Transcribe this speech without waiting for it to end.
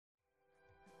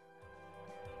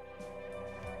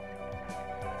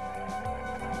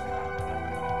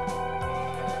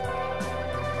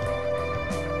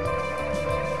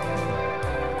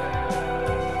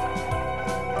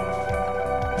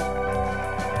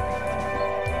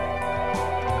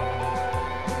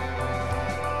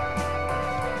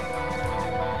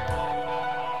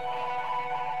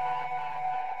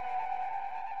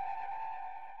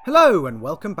Hello and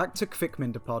welcome back to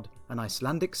Kvikmyndapod, an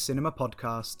Icelandic cinema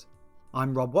podcast.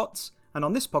 I'm Rob Watts, and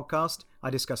on this podcast I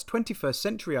discuss 21st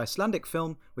century Icelandic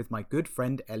film with my good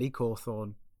friend Ellie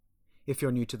Cawthorne. If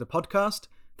you're new to the podcast,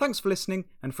 thanks for listening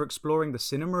and for exploring the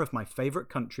cinema of my favourite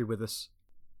country with us.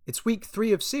 It's week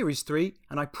 3 of series 3,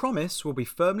 and I promise we'll be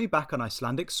firmly back on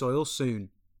Icelandic soil soon.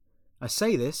 I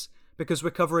say this because we're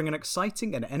covering an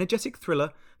exciting and energetic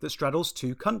thriller that straddles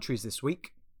 2 countries this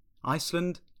week,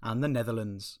 Iceland and the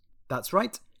Netherlands. That's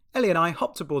right, Ellie and I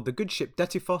hopped aboard the good ship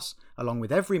Dettifoss along with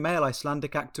every male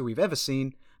Icelandic actor we've ever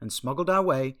seen and smuggled our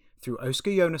way through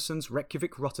Óskar Jónason's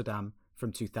Reykjavik Rotterdam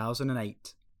from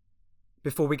 2008.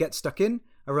 Before we get stuck in,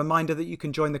 a reminder that you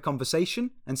can join the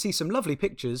conversation and see some lovely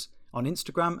pictures on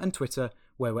Instagram and Twitter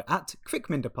where we're at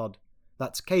Kvikmyndapod.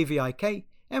 That's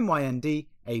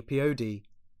KVIKMYNDAPOD.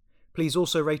 Please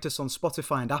also rate us on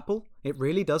Spotify and Apple, it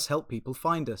really does help people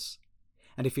find us.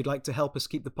 And if you'd like to help us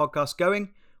keep the podcast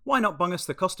going, why not bung us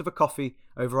the cost of a coffee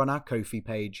over on our Ko-fi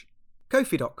page,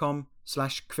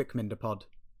 kofi.com/Kvikmyndapod.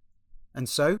 And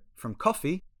so, from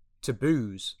coffee to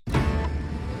booze.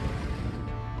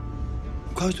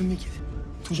 Hvað veistu mikið?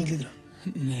 1000 lítra?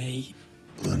 Nei.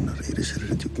 Búðarnar Írisar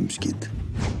djúpum skít.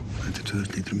 Þetta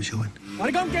 2000 lítrum í sjóinn. Hvað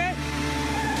í gangi?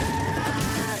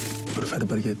 Þú ferð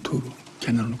bara ekki í túr og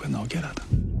kennir hann hvernig á að gera þetta.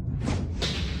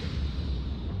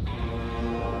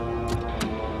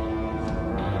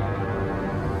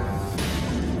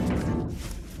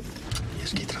 Ég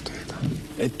skítrættu við þetta.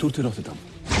 Einn túr til Rotterdam.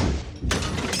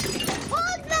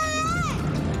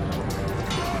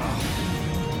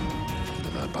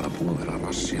 Það bara búið að vera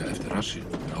rassía eftir rassíu.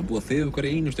 Það búið að þið okkar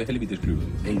einustu helvítisskrufu.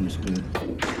 Einu skriðu.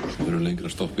 Svo verður lengra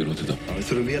stopp í Rotterdam. Við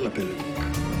þurfum vélabillu.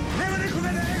 Hefur ykkur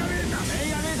verið eiga vita?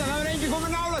 Eiga vita, það verður enginn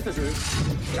komið nálægt þessu.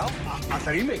 Já,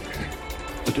 allar í mig.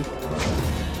 Þetta?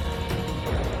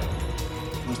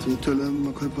 Við töluðum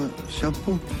að kaupa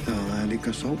sjampó. Já, það er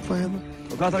líka sófa hérna.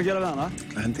 Og hvað þarf að gera við hana?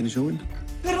 Að hendi henni í sjóinn.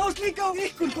 Þeir rást líka á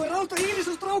ykkur, sko, rást á Íris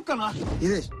og strákana.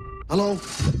 Íris, halló?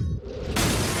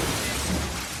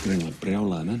 Greinlega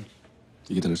brjálaði menn.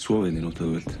 Ég get alveg sofið inn í nótt ef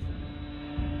þú vilt.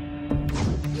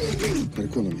 Hvað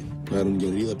er kona mín? Hvað er hún ekki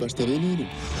að ríða besta vinuðinu?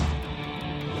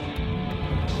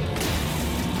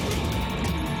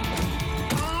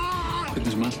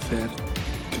 Hvernig sem allt fer,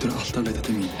 getur þú alltaf leitað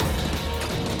til mín.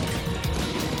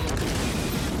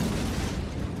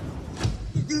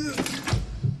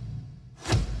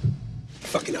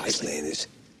 Fucking Icelanders.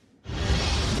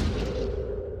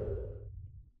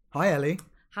 Hi Ellie.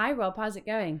 Hi Rob, how's it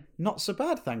going? Not so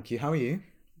bad, thank you. How are you?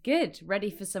 Good. Ready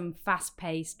for some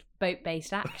fast-paced,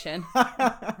 boat-based action?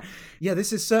 Yeah,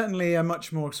 this is certainly a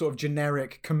much more sort of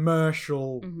generic,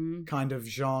 commercial kind of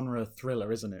genre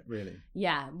thriller, isn't it, really?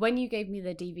 Yeah, when you gave me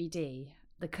the DVD,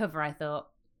 the cover, I thought,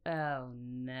 oh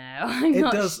no.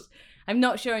 I'm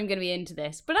not sure I'm going to be into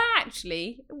this. But I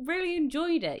actually really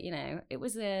enjoyed it, you know. It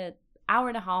was an hour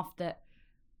and a half that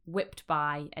whipped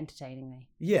by entertainingly.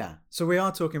 Yeah, so we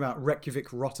are talking about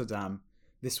Reykjavik Rotterdam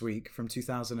this week from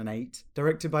 2008,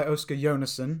 directed by Óskar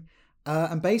Jónason.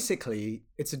 And basically,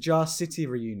 it's a Jar City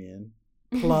reunion,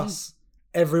 plus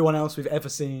everyone else we've ever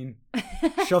seen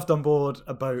shoved on board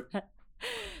a boat.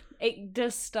 It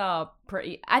does star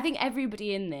pretty... I think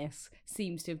everybody in this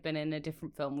seems to have been in a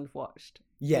different film we've watched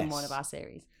in one of our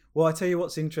series. Well, I tell you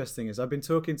what's interesting is I've been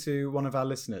talking to one of our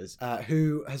listeners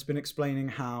who has been explaining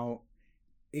how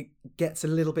it gets a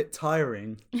little bit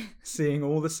tiring seeing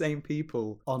all the same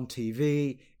people on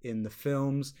TV, in the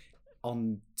films,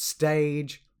 on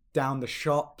stage, down the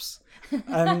shops.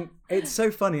 And it's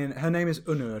so funny. And her name is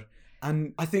Unur.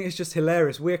 And I think it's just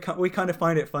hilarious. We kind of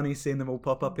find it funny seeing them all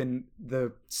pop up in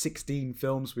the 16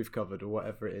 films we've covered or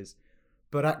whatever it is.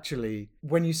 But actually,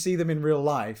 when you see them in real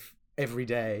life every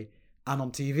day and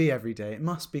on TV every day, it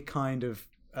must be kind of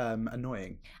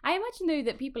annoying. I imagine though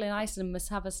that people in Iceland must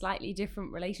have a slightly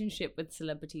different relationship with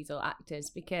celebrities or actors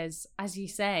because, as you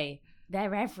say,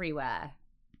 they're everywhere.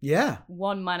 Yeah.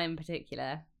 One man in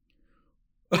particular,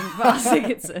 Ingvar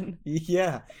Sigurdsson.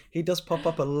 Yeah, he does pop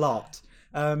up a lot.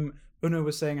 Una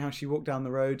was saying how she walked down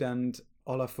the road and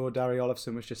Olafur Darri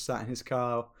Olafsson was just sat in his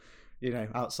car, you know,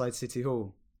 outside City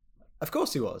Hall. Of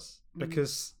course he was,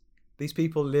 because these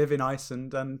people live in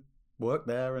Iceland and work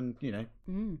there and, you know,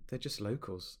 they're just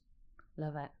locals.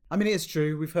 Love it. I mean, it's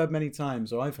true. We've heard many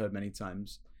times, or I've heard many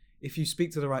times, if you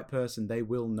speak to the right person, they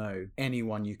will know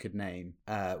anyone you could name,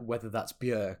 whether that's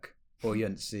Björk or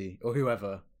Jönssi or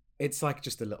whoever. It's like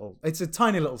just it's a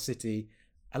tiny little city,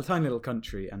 a tiny little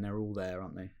country, and they're all there,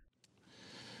 aren't they?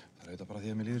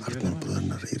 Arnar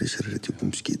búðarnar Írisar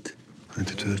djúpum skít.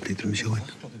 Þetta 2000 lítrum í sjóinn. Ég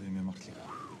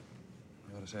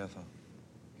var að segja það.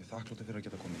 Ég þakkláttur fyrir að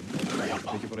geta komið. Það er hjálpa.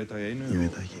 Ekki bara einn dag í einu. Ég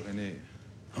veit það ekki. Reyni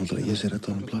Náttúrulega ég sér þetta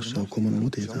á plassa og koma hann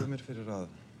út í þetta. Sjáðu mér fyrir að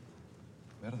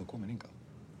verða komin hingað.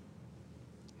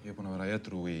 Ég búinn að vera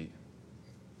edrú í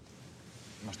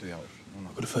næstu því ár.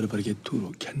 Þú færðu bara ekki einn túr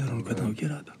og kennir hann hvernig á að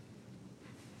gera þetta.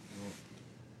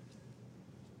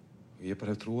 Ég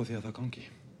bara hef trúið því að það gangi.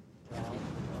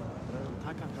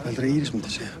 Heldur að Íris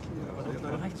myndi segja.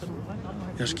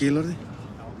 Já, skilar því?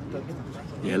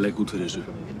 Ég legg út fyrir þessu.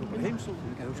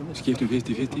 Skiptum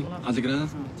 50-50, allir græða.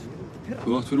 Þú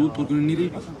átt fyrir útborgunin nýri.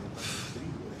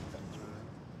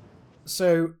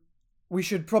 So, we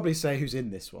should probably say who's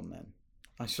in this one then.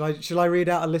 Shall I read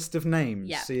out a list of names?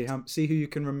 Yeah. See who you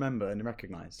can remember and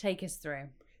recognise. Take us through.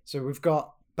 So we've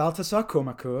got Baltasar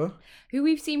Kormákur, who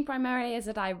we've seen primarily as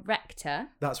a director.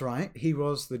 That's right. He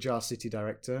was the Jar City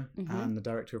director and the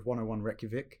director of 101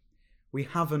 Reykjavik. We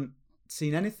haven't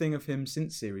seen anything of him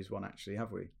since Series 1, actually,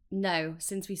 have we? No,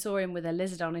 since we saw him with a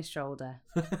lizard on his shoulder.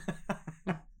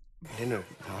 Hlynur,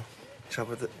 sjá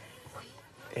hvað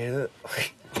þetta...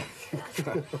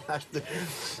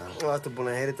 Varstu búin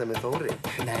að heyra þetta með Þóri?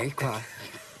 Nei, hvað?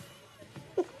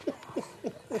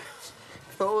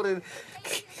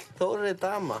 Þóri er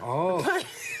dama.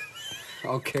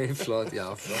 Ok, flott, já,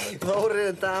 flott. Þóri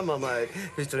er dama, maður.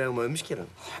 Fyrstu við eigum að umskýra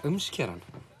hann. Umskýra hann?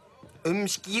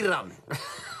 Umskýra hann.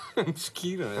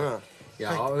 Umskýra hann? Já.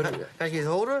 Kannski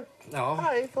Þóru? Já.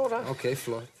 Hæ, Þóra. Ok,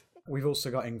 flott. We've also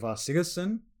got Ingvar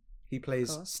Sigurðsson. He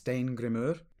plays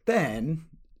Steingrimur. Then,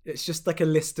 it's just like a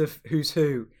list of who's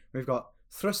who. We've got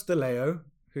Thruster Leo,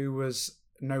 who was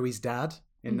Noe's dad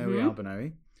in Noe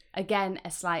Albanoe. Again,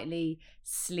 a slightly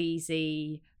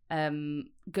sleazy,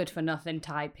 good-for-nothing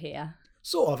type here.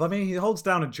 Sort of. I mean, he holds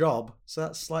down a job, so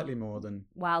that's slightly more than...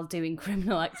 While doing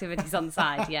criminal activities on the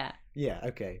side, yeah. Yeah,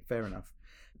 okay, fair enough.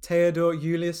 Theodor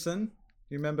Juliusson,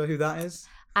 you remember who that is?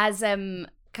 As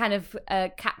kind of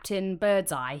Captain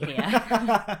Birdseye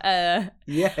here.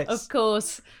 Yes. Of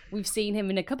course, we've seen him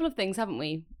in a couple of things, haven't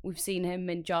we? We've seen him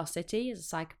in Jar City as a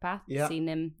psychopath. Yeah. We've seen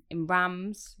him in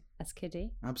Rams as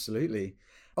Kiddy. Absolutely.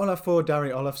 Olafur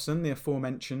Darri Olafsson, the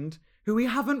aforementioned, who we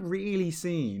haven't really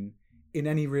seen in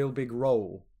any real big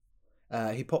role.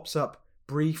 He pops up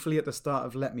briefly at the start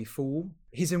of Let Me Fall.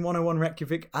 He's in 101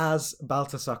 Reykjavik as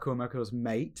Baltasar Kormákur's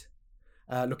mate,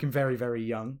 looking very, very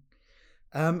young.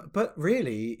 But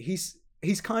really,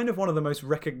 he's kind of one of the most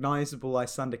recognisable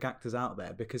Icelandic actors out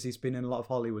there because he's been in a lot of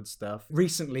Hollywood stuff.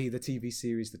 Recently, the TV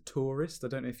series The Tourist, I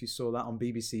don't know if you saw that on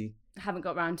BBC. Haven't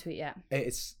got round to it yet.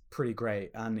 It's pretty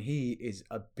great, and he is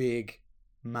a big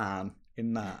man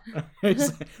in that. He's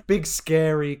a big,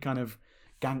 scary, kind of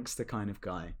gangster kind of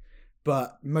guy.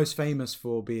 But most famous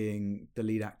for being the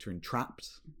lead actor in Trapped,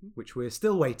 which we're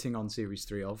still waiting on Series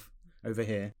 3 of over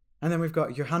here. And then we've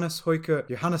got Johannes Haukur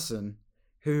Johannesson,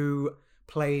 who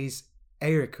plays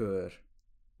Eiríkur.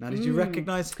 Now, did you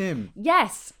recognise him?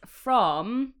 Yes,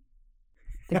 from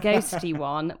the ghosty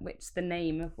one, which the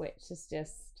name of which is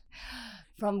just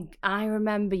from I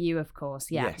Remember You, of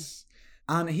course. Yeah. Yes.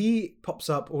 And he pops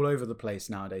up all over the place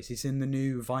nowadays. He's in the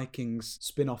new Vikings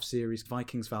spin-off series,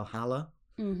 Vikings Valhalla.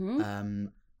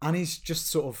 And he's just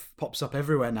sort of pops up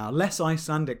everywhere now. Less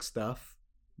Icelandic stuff,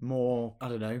 more, I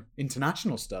don't know,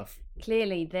 international stuff.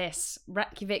 Clearly, this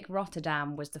Reykjavik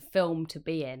Rotterdam was the film to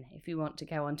be in if you want to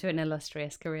go on to an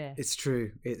illustrious career. It's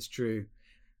true. It's true.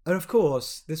 And of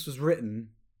course, this was written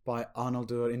by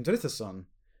Arnaldur Indriðason,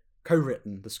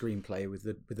 co-written the screenplay with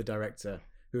the director,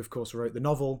 who of course wrote the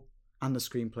novel and the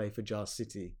screenplay for Jar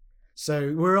City.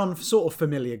 So we're on sort of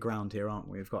familiar ground here, aren't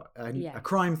we? We've got a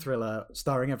crime thriller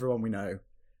starring everyone we know.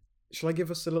 Shall I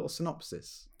give us a little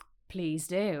synopsis? Please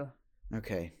do.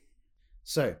 Okay.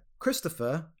 So,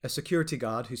 Christopher, a security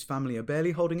guard whose family are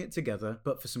barely holding it together,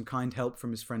 but for some kind help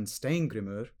from his friend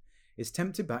Steingrimur, is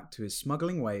tempted back to his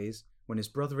smuggling ways when his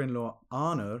brother-in-law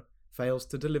Arnur fails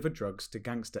to deliver drugs to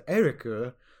gangster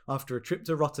Eiríkur after a trip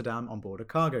to Rotterdam on board a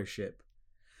cargo ship.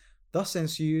 Thus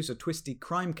ensues a twisty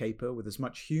crime caper with as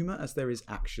much humour as there is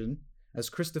action, as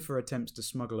Christopher attempts to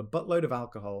smuggle a buttload of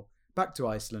alcohol back to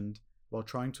Iceland while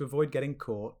trying to avoid getting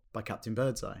caught by Captain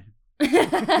Birdseye.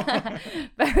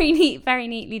 Very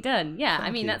neatly done. Yeah,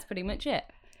 I mean, that's pretty much it.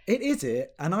 It is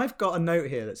it. And I've got a note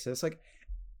here that says, like,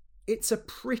 it's a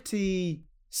pretty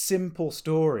simple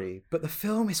story, but the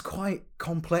film is quite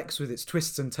complex with its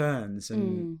twists and turns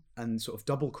and sort of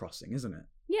double crossing, isn't it?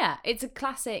 Yeah, it's a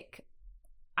classic,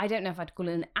 I don't know if I'd call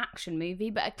it an action movie,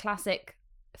 but a classic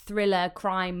thriller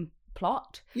crime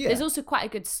plot. Yeah. There's also quite a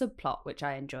good subplot, which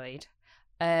I enjoyed.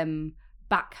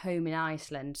 Back home in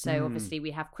Iceland. So obviously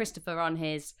we have Christopher on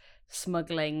his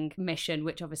smuggling mission,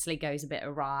 which obviously goes a bit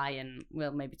awry, and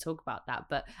we'll maybe talk about that.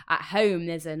 But at home,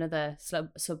 there's another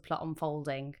subplot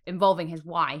unfolding involving his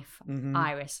wife,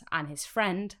 Iris, and his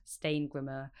friend,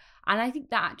 Steingrimur. And I think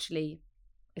that actually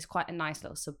is quite a nice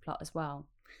little subplot as well.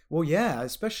 Well, yeah,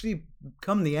 especially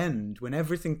come the end when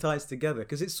everything ties together,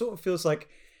 because it sort of feels like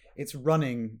it's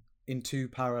running in two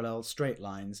parallel straight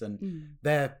lines, and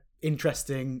they're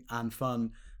interesting and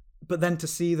fun. But then to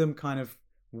see them kind of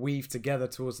weave together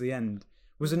towards the end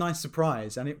was a nice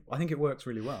surprise, and I think it works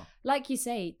really well. Like you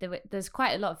say, there's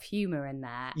quite a lot of humour in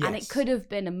there, Yes. and it could have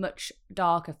been a much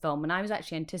darker film, and I was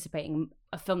actually anticipating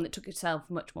a film that took itself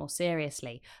much more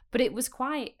seriously, but it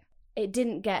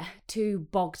didn't get too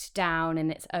bogged down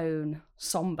in its own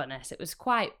somberness. It was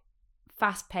quite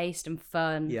fast-paced and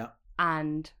fun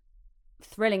and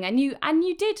thrilling, and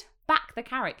you did back the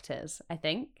characters, I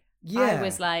think. Yeah. I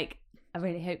was like, I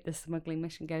really hope the smuggling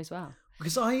mission goes well.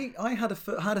 Because I had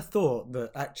a thought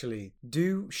that actually,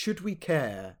 should we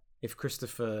care if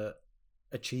Christopher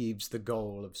achieves the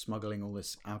goal of smuggling all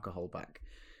this alcohol back?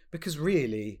 Because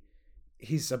really,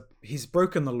 he's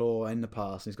broken the law in the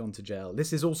past and he's gone to jail.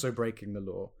 This is also breaking the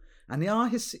law. And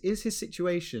is his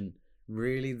situation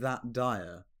really that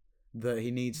dire that he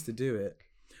needs to do it?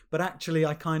 But actually,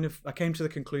 I came to the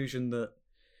conclusion that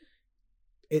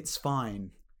it's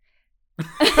fine.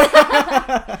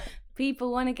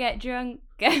 People want to get drunk,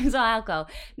 get some alcohol.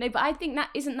 No, but I think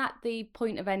isn't that the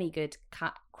point of any good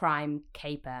crime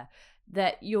caper,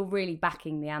 that you're really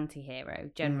backing the anti-hero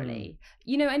generally.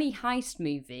 Any heist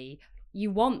movie,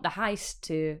 you want the heist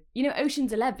to,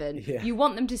 Ocean's 11, you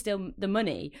want them to steal the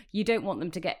money. You don't want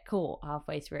them to get caught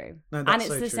halfway through. No, and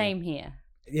it's the same here.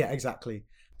 Yeah, exactly.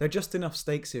 There are just enough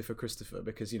stakes here for Christopher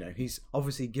because, he's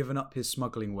obviously given up his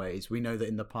smuggling ways. We know that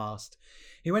in the past,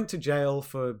 he went to jail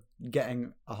for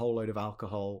getting a whole load of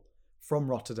alcohol from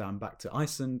Rotterdam back to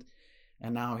Iceland,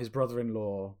 and now his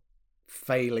brother-in-law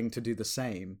failing to do the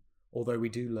same, although we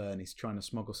do learn he's trying to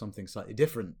smuggle something slightly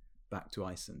different back to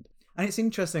Iceland. And it's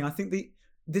interesting, I think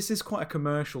this is quite a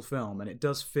commercial film, and it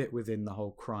does fit within the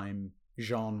whole crime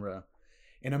genre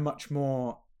in a much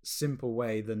more simple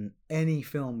way than any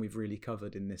film we've really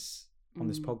covered on this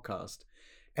podcast.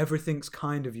 Everything's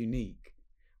kind of unique,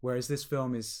 whereas this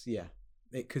film is,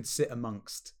 it could sit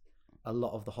amongst a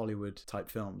lot of the Hollywood type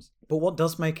films. But what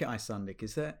does make it Icelandic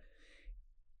is that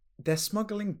they're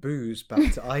smuggling booze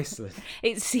back to Iceland.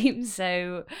 It seems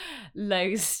so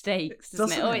low stakes,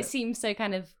 doesn't it? Or it seems so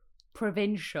kind of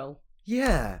provincial.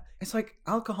 Yeah, it's like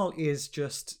alcohol is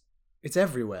just, it's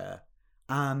everywhere.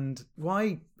 And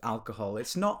why alcohol?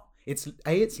 It's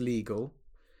legal.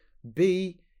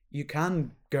 B, you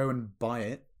can go and buy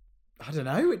it. I don't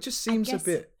know, it just seems a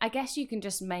bit... I guess you can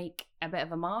just make a bit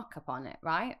of a markup on it,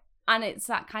 right? And it's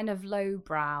that kind of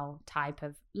lowbrow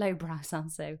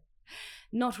sounds so...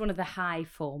 Not one of the high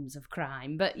forms of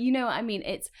crime, but you know what I mean?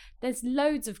 There's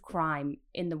loads of crime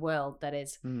in the world that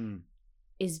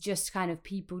is just kind of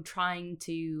people trying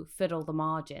to fiddle the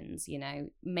margins,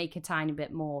 make a tiny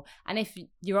bit more. And if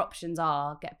your options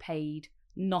are get paid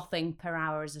nothing per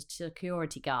hour as a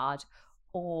security guard,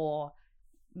 or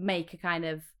make a kind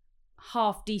of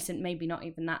half decent, maybe not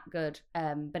even that good,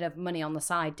 bit of money on the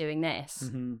side doing this,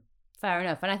 fair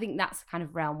enough. And I think that's the kind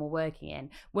of realm we're working in.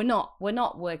 We're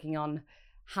not working on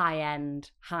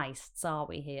high-end heists, are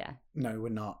we here? No, we're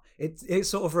not. It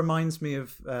sort of reminds me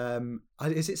of,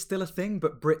 is it still a thing?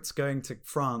 But Brits going to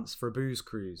France for a booze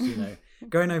cruise,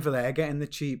 going over there, getting the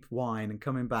cheap wine and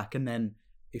coming back, and then,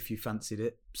 if you fancied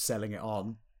it, selling it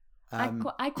on.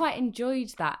 I quite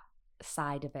enjoyed that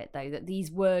side of it, though, that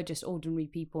these were just ordinary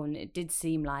people, and it did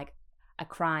seem like a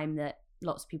crime that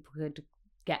lots of people could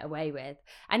get away with.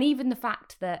 And even the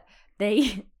fact that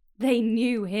they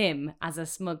knew him as a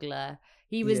smuggler.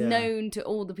 He was known to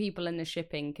all the people in the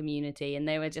shipping community, and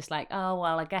they were just like, oh,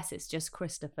 well, I guess it's just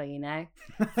Christopher,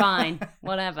 Fine,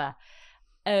 whatever.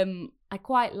 I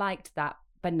quite liked that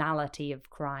banality of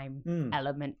crime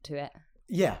element to it.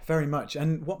 Yeah, very much.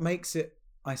 And what makes it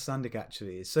Icelandic,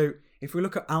 actually, is, so if we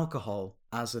look at alcohol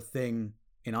as a thing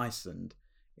in Iceland,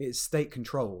 it's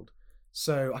state-controlled.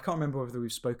 So I can't remember whether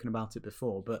we've spoken about it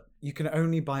before, but you can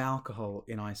only buy alcohol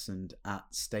in Iceland at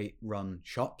state-run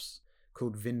shops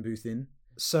called Vinbúðin.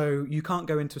 So you can't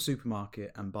go into a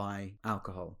supermarket and buy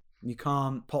alcohol. You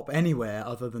can't pop anywhere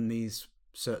other than these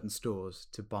certain stores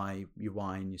to buy your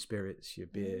wine, your spirits, your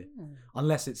beer,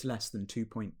 unless it's less than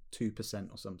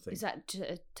 2.2% or something. Is that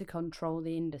to control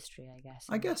the industry, I guess?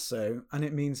 I guess so. And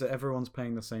it means that everyone's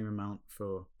paying the same amount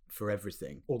for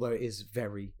everything, although it is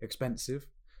very expensive.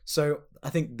 So I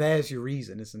think there's your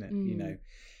reason, isn't it?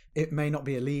 It may not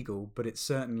be illegal, but it's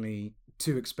certainly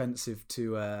too expensive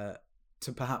to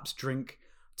to perhaps drink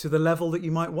to the level that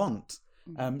you might want.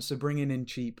 So bringing in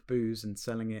cheap booze and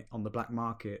selling it on the black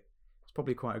market is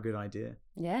probably quite a good idea.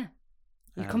 Yeah.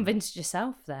 You convinced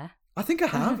yourself there. I think I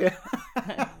have, yeah.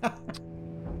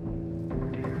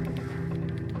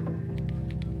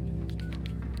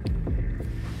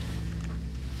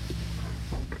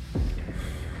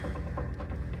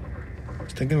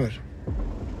 Steingrímur.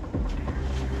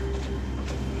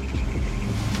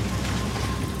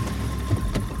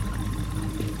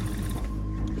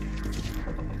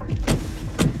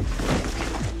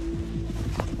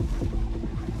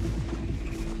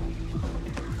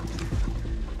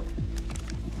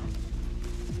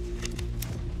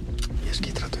 Ég er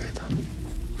skítrættur við þetta.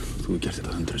 Þú hefur gert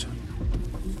þetta 100 sinnum.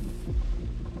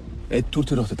 Einn túr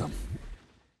til Rotterdam.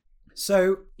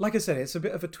 So, like I said, it's a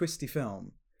bit of a twisty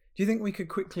film. Do you think we could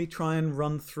quickly try and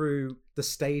run through the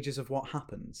stages of what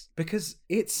happens? Because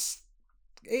it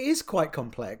is quite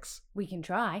complex. We can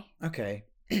try. Okay.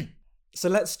 So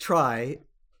let's try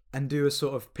and do a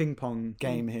sort of ping pong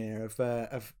game here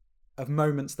of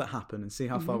moments that happen and see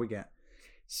how far we get.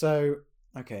 So,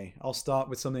 okay, I'll start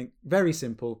with something very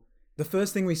simple. The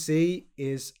first thing we see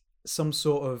is some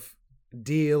sort of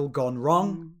deal gone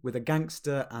wrong with a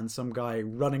gangster and some guy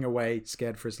running away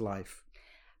scared for his life.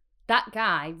 That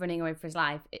guy running away for his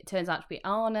life, it turns out to be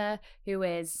Arne, who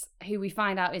we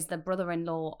find out is the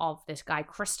brother-in-law of this guy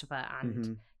Christopher,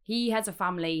 and he has a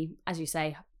family, as you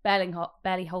say,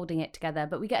 barely holding it together,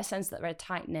 but we get a sense that they're a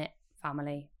tight-knit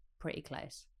family, pretty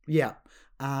close. Yeah,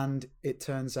 and it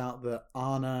turns out that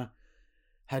Arne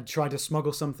had tried to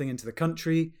smuggle something into the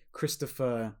country.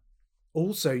 Christopher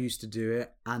also used to do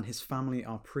it, and his family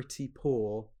are pretty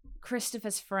poor.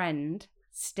 Christopher's friend,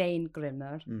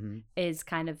 Steingrímur, is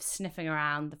kind of sniffing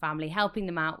around the family, helping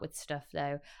them out with stuff,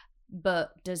 though.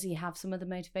 But does he have some other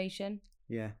motivation?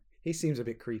 Yeah, he seems a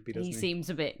bit creepy, doesn't he? He seems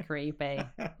a bit creepy.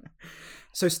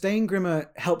 So Steingrímur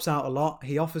helps out a lot.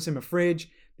 He offers him a fridge,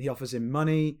 he offers him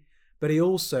money, but he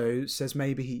also says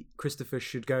maybe Christopher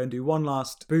should go and do one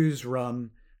last booze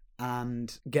run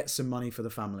and get some money for the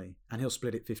family, and he'll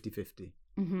split it 50-50.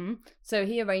 So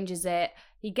he arranges it.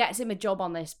 He gets him a job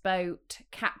on this boat,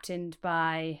 captained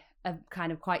by a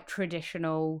kind of quite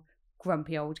traditional,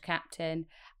 grumpy old captain.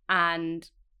 And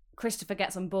Christopher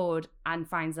gets on board and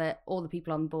finds that all the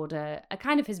people on board are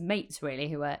kind of his mates, really,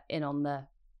 who are in on the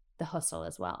hustle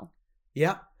as well.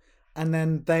 Yeah. And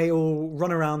then they all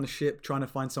run around the ship trying to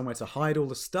find somewhere to hide all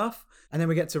the stuff. And then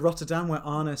we get to Rotterdam, where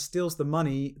Arne steals the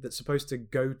money that's supposed to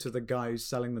go to the guy who's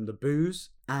selling them the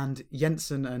booze. And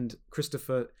Jensen and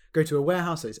Christopher go to a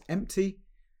warehouse that is empty.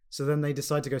 So then they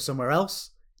decide to go somewhere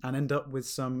else and end up with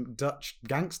some Dutch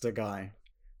gangster guy.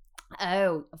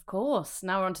 Oh, of course.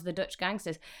 Now we're on to the Dutch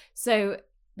gangsters. So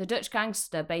the Dutch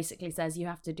gangster basically says, you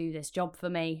have to do this job for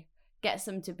me. Gets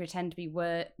them to pretend to be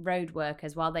road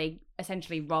workers while they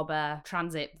essentially rob a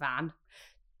transit van,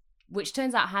 which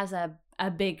turns out has a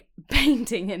big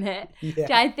painting in it, which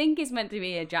I think is meant to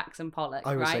be a Jackson Pollock,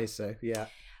 I would say so, yeah.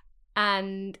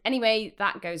 And anyway,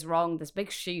 that goes wrong. There's a big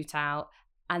shootout,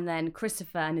 and then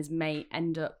Christopher and his mate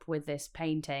end up with this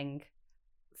painting,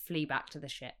 flee back to the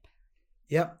ship.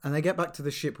 Yep, and they get back to the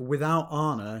ship without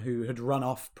Arne, who had run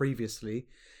off previously.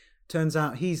 Turns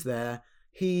out he's there.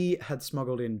 He had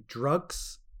smuggled in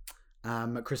drugs.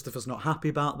 Christopher's not happy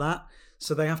about that.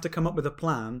 So they have to come up with a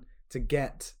plan to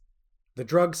get the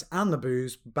drugs and the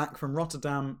booze back from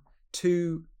Rotterdam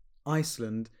to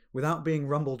Iceland without being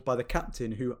rumbled by the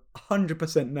captain, who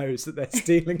 100% knows that they're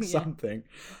stealing something.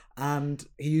 And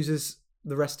he uses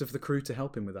the rest of the crew to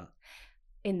help him with that.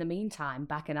 In the meantime,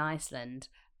 back in Iceland,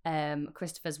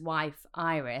 Christopher's wife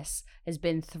Iris has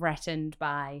been threatened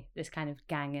by this kind of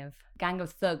gang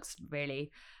of thugs,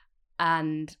 really,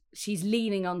 and she's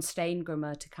leaning on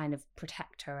Steingrímur to kind of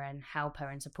protect her and help her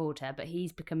and support her, but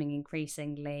he's becoming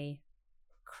increasingly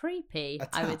creepy.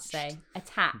 I would say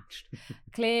attached.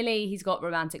 Clearly he's got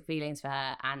romantic feelings for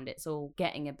her, and it's all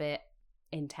getting a bit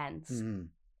intense.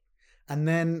 And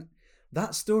then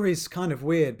that story's kind of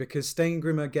weird because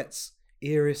Steingrímur gets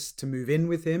Iris to move in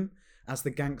with him as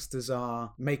the gangsters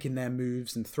are making their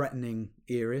moves and threatening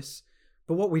Iris.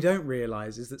 But what we don't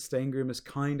realise is that Steingrímur's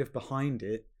kind of behind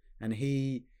it, and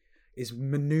he is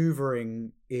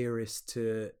manoeuvring Iris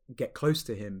to get close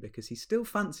to him because he still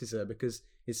fancies her, because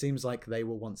it seems like they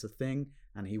were once a thing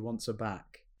and he wants her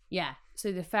back. Yeah,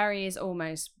 so the ferry is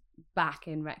almost back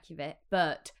in Reykjavik,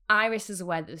 but Iris is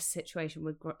aware that the situation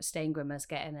with Steingrímur is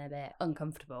getting a bit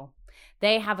uncomfortable.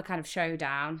 They have a kind of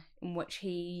showdown in which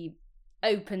he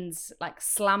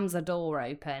slams a door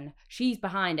open. She's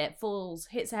behind it, falls,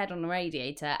 hits her head on the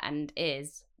radiator, and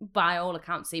is, by all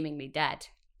accounts, seemingly dead.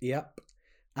 Yep.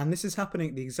 And this is happening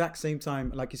at the exact same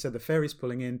time. Like you said, the ferry's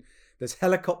pulling in. There's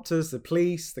helicopters, the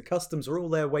police, the customs are all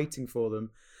there waiting for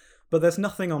them. But there's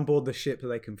nothing on board the ship that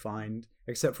they can find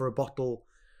except for a bottle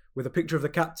with a picture of the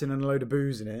captain and a load of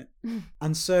booze in it.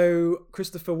 And so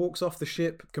Christopher walks off the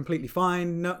ship completely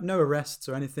fine, no arrests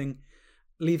or anything,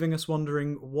 leaving us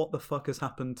wondering what the fuck has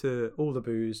happened to all the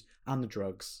booze and the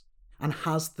drugs. And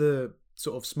has the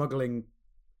sort of smuggling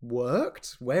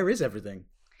worked? Where is everything?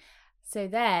 So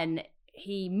then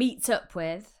he meets up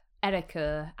with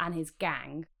Erica and his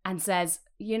gang and says,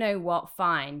 you know what,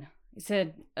 fine. It's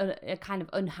a kind of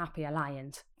unhappy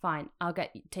alliance. Fine, I'll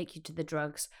take you to the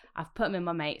drugs. I've put them in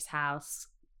my mate's house.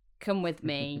 Come with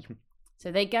me.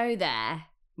 So they go there.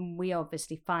 We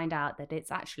obviously find out that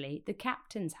it's actually the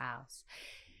captain's house.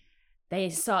 They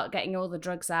start getting all the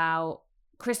drugs out.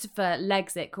 Christopher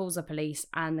legs it, calls the police,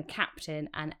 and the captain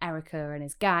and Erica and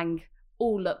his gang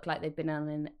all look like they've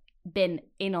been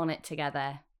in on it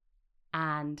together.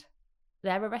 And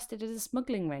they're arrested as a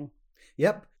smuggling ring.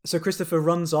 Yep. So Christopher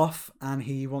runs off and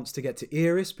he wants to get to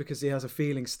Iris because he has a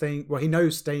feeling he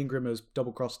knows Steingrim has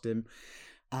double-crossed him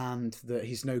and that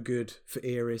he's no good for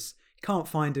Iris. He can't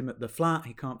find him at the flat.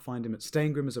 He can't find him at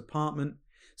Steingrim's apartment.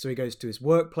 So he goes to his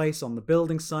workplace on the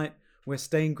building site where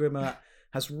Steingrim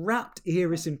has wrapped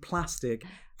Iris in plastic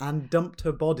and dumped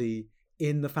her body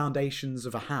in the foundations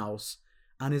of a house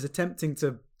and is attempting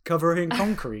to cover her in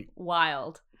concrete.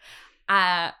 Wild.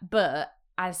 But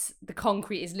as the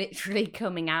concrete is literally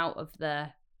coming out of the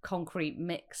concrete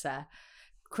mixer,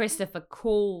 Christopher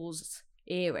calls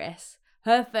Iris.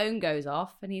 Her phone goes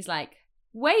off and he's like,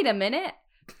 wait a minute.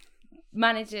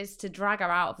 Manages to drag her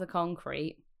out of the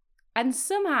concrete and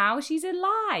somehow she's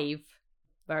alive.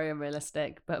 Very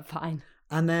unrealistic, but fine.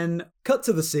 And then cut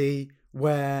to the sea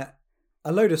where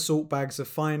a load of salt bags are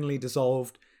finally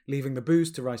dissolved, leaving the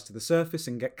booze to rise to the surface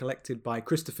and get collected by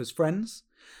Christopher's friends.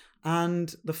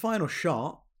 And the final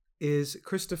shot is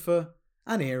Christopher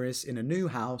and Iris in a new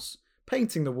house,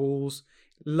 painting the walls,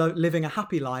 living a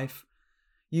happy life,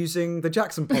 using the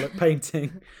Jackson Pollock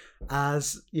painting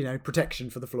as, protection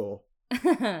for the floor.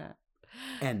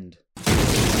 End.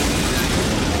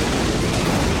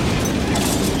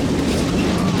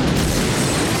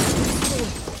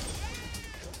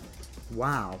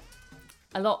 Wow.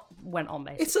 A lot went on,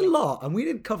 basically. It's a lot, and we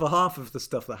didn't cover half of the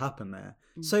stuff that happened there.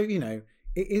 So,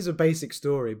 it is a basic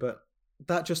story, but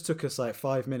that just took us like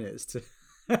 5 minutes to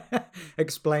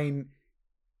explain,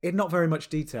 in not very much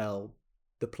detail,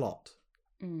 the plot.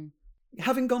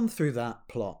 Having gone through that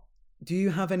plot, do you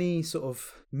have any sort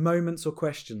of moments or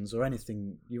questions or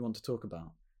anything you want to talk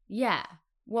about? Yeah,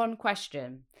 one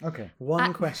question. Okay,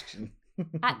 one question.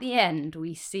 At the end,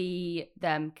 we see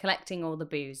them collecting all the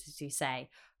booze, as you say.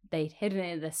 They'd hidden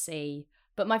it in the sea.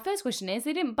 But my first question is,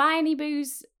 they didn't buy any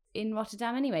booze in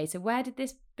Rotterdam anyway, so where did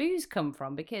this booze come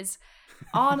from? Because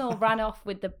Arnold ran off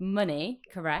with the money,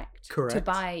 correct? Correct. To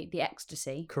buy the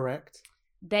ecstasy. Correct.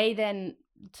 They then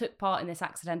took part in this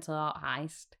accidental art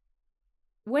heist.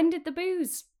 When did the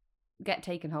booze get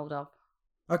taken hold of?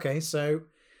 Okay, so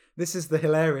this is the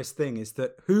hilarious thing, is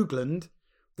that Hoogland,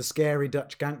 the scary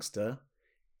Dutch gangster,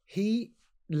 he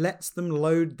lets them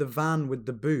load the van with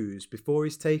the booze before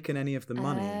he's taken any of the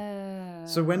money.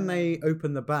 So when they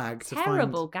open the bag to find...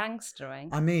 Terrible gangstering.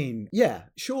 I mean, yeah,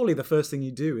 surely the first thing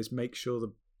you do is make sure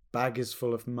the bag is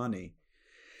full of money.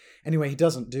 Anyway, he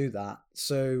doesn't do that.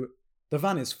 So the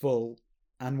van is full,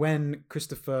 and when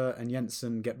Christopher and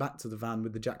Jensen get back to the van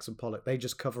with the Jackson Pollock, they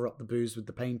just cover up the booze with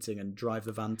the painting and drive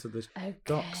the van to the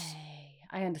docks.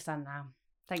 I understand now.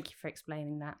 Thank you for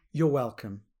explaining that. You're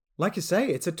welcome. Like you say,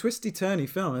 it's a twisty-turny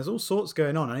film. There's all sorts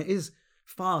going on, and it is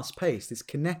fast-paced. It's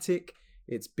kinetic.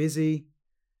 It's busy.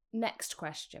 Next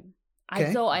question. Okay.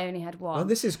 I thought I only had one. Well,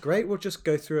 this is great. We'll just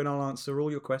go through and I'll answer all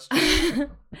your questions.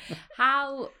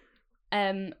 How,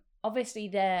 obviously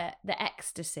the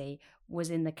ecstasy was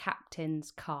in the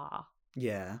captain's car.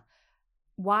 Yeah.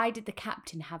 Why did the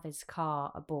captain have his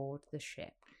car aboard the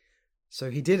ship? So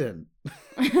he didn't.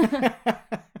 I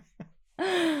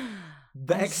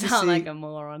sound like a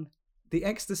moron. The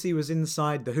ecstasy was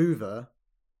inside the Hoover,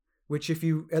 which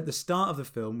at the start of the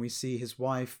film, we see his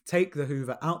wife take the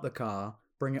Hoover out the car,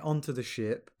 bring it onto the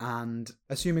ship, and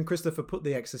assuming Christopher put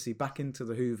the ecstasy back into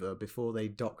the Hoover before they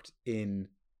docked in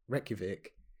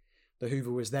Reykjavik, the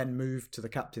Hoover was then moved to the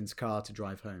captain's car to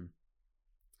drive home.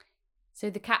 So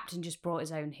the captain just brought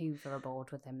his own Hoover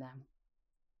aboard with him then?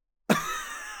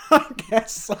 I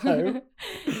guess so.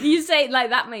 You say it like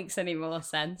that makes any more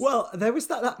sense. Well, there was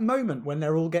that moment when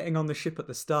they're all getting on the ship at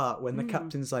the start, when the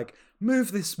captain's like,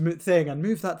 move this thing and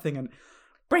move that thing and...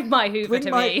 Bring my Hoover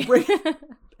me.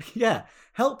 Yeah,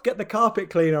 help get the carpet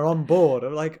cleaner on board.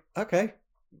 I'm like, okay,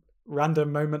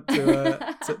 random moment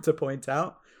to point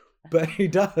out. But he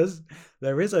does.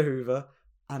 There is a Hoover,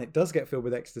 and it does get filled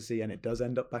with ecstasy, and it does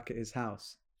end up back at his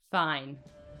house. Fine.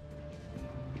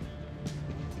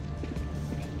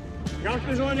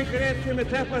 Hjálpið svo henni Gretju með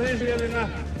teppaþinsvélina.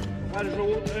 Það er svo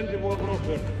út undirbúa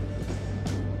brottför.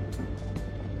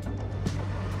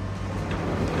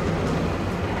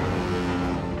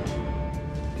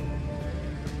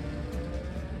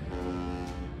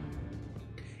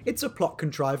 It's a plot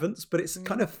contrivance, but it's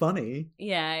kind of funny.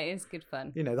 Yeah, it's good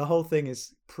fun. You know, the whole thing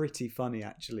is pretty funny,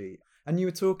 actually. And you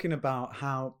were talking about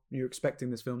how you're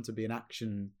expecting this film to be an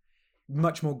action,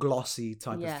 much more glossy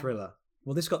type of thriller.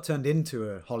 Well, this got turned into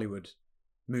a Hollywood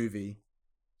movie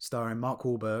starring Mark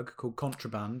Wahlberg called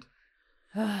Contraband,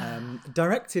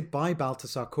 directed by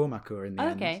Baltasar Kormákur in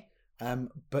the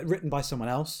end, but written by someone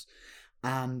else.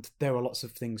 And there were lots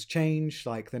of things changed,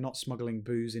 like they're not smuggling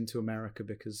booze into America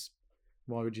because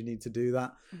why would you need to do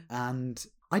that? And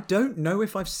I don't know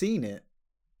if I've seen it.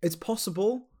 It's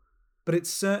possible, but it's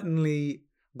certainly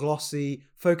glossy,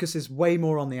 focuses way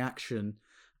more on the action,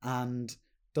 and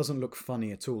doesn't look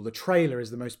funny at all. The trailer is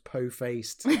the most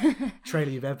po-faced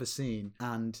trailer you've ever seen,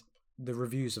 and the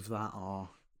reviews of that are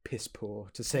piss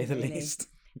poor, to say the least.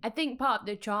 I think part of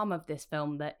the charm of this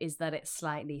film is that it's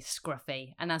slightly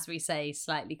scruffy, and as we say,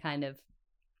 slightly kind of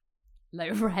low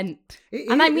rent.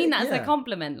 And I mean that as a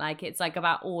compliment. Like, it's like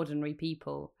about ordinary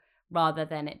people rather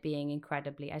than it being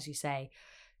incredibly, as you say,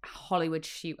 Hollywood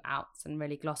shootouts and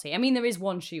really glossy. I mean, there is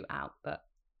one shootout, but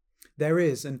there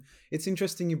is, and it's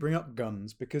interesting you bring up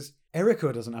guns because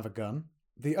Eiríkur doesn't have a gun.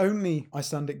 The only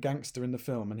Icelandic gangster in the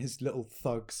film and his little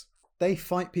thugs, they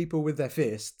fight people with their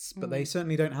fists, but they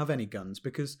certainly don't have any guns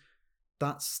because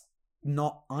that's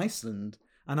not Iceland.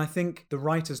 And I think the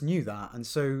writers knew that, and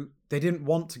so they didn't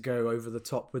want to go over the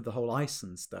top with the whole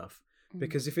Iceland stuff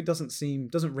because if it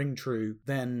doesn't ring true,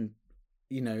 then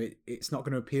you know it's not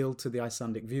going to appeal to the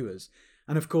Icelandic viewers.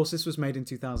 And of course, this was made in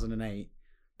 2008,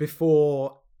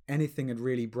 before anything had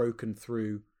really broken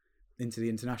through into the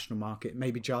international market.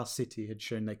 Maybe Jar City had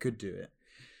shown they could do it,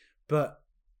 but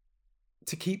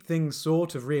to keep things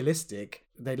sort of realistic,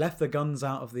 they left the guns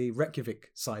out of the Reykjavik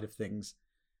side of things.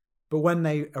 But when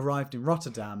they arrived in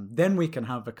Rotterdam, then we can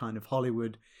have a kind of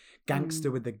Hollywood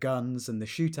gangster with the guns and the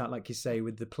shootout, like you say,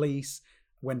 with the police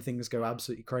when things go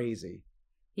absolutely crazy.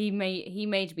 He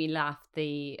made me laugh,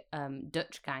 the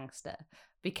Dutch gangster,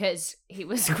 because he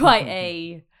was quite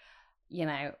a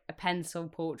pencil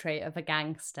portrait of a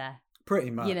gangster. Pretty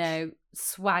much. You know,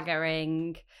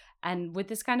 swaggering and with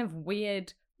this kind of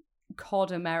weird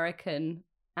cod American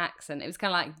accent. It was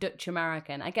kind of like Dutch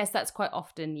American. I guess that's quite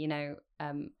often,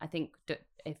 I think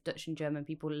if Dutch and German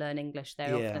people learn English,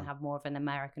 they often have more of an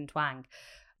American twang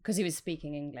because he was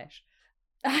speaking English.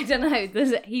 I don't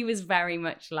know. He was very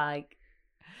much like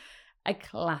a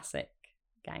classic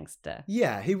gangster.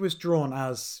 Yeah, he was drawn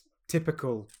as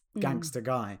typical gangster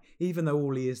guy, even though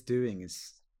all he is doing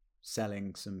is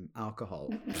selling some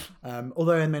alcohol.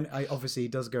 Although, and then obviously he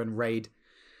does go and raid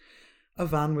a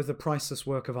van with a priceless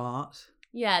work of art.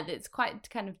 Yeah, it's quite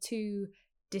kind of too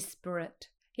disparate.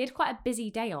 He had quite a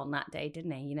busy day on that day,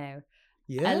 didn't he?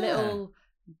 Yeah. A little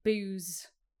booze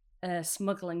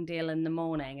smuggling deal in the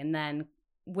morning, and then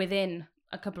within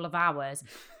a couple of hours,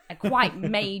 a quite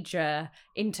major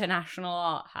international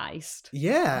art heist.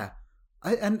 Yeah.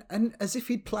 And as if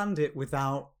he'd planned it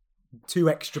without 2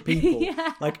 extra people.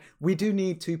 Yeah. Like, we do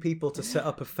need 2 people to set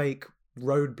up a fake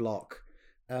roadblock.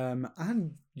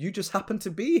 And you just happen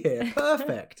to be here.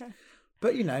 Perfect.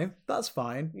 But, that's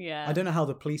fine. Yeah. I don't know how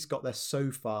the police got there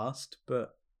so fast,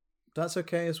 but that's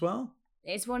okay as well.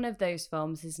 It's one of those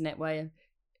films, isn't it, where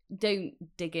don't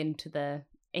dig into the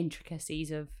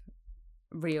intricacies of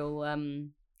real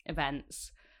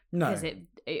events. No. Because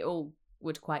it all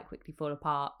would quite quickly fall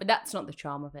apart. But that's not the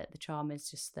charm of it. The charm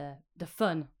is just the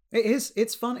fun. It is.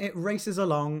 It's fun. It races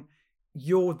along.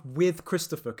 You're with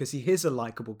Christopher because he is a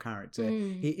likable character.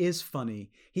 He is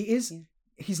funny.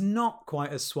 He's not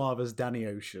quite as suave as Danny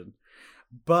Ocean,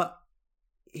 but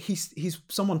he's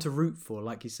someone to root for,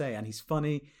 like you say, and he's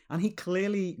funny, and he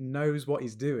clearly knows what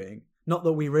he's doing. Not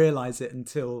that we realise it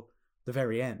until the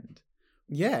very end.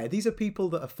 Yeah, these are people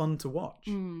that are fun to watch.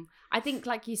 I think,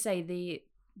 like you say,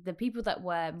 the people that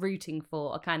we're rooting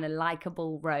for are kind of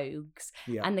likable rogues.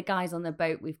 Yeah. And the guys on the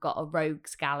boat, we've got a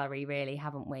rogues gallery, really,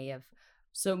 haven't we? Of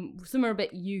some are a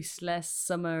bit useless,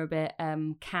 some are a bit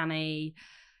canny,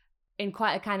 in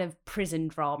quite a kind of prison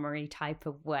drama-y type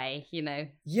of way,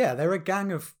 Yeah, they're a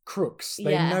gang of crooks.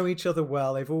 They know each other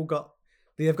well.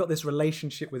 They've got this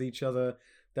relationship with each other.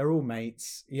 They're all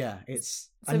mates. Yeah,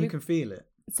 and you can feel it.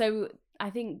 So I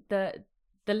think the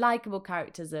likable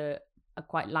characters are are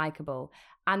quite likable,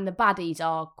 and the baddies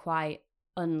are quite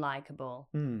unlikable.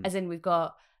 As in, we've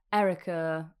got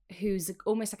Erica, who's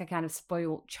almost like a kind of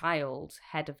spoiled child,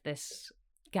 head of this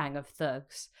gang of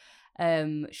thugs,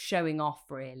 showing off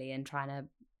really and trying to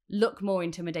look more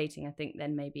intimidating, I think,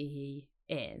 than maybe he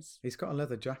is. He's got a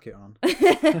leather jacket on.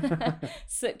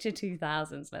 Such a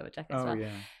 2000s leather jacket as well. Yeah.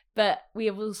 But we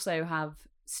also have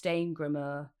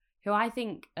Steingrimur, who I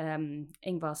think Ingvar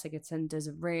Sigurdsson does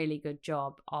a really good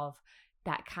job of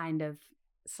that kind of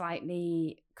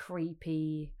slightly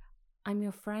creepy, I'm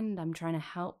your friend, I'm trying to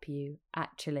help you.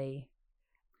 Actually,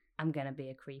 I'm going to be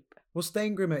a creep. Well,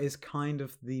 Steingrimur is kind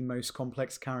of the most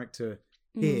complex character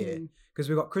here, because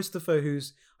we've got Christopher,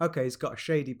 who's, okay, he's got a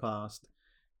shady past,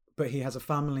 but he has a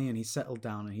family and he's settled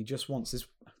down and he just wants his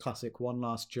classic one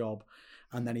last job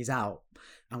and then he's out.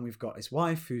 And we've got his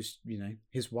wife, who's,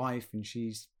 his wife, and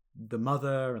she's the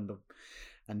mother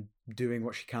and doing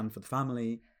what she can for the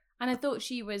family. And I thought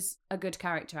she was a good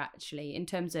character, actually, in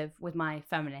terms of, with my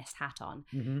feminist hat on,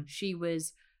 she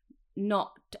was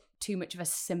not too much of a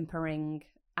simpering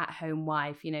at-home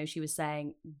wife. She was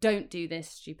saying, don't do this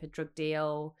stupid drug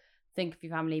deal, think of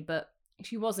your family. But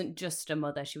she wasn't just a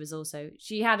mother.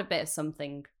 She had a bit of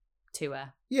something to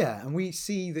her. Yeah, and we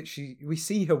see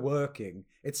her working.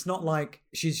 It's not like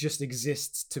she just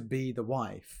exists to be the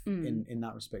wife in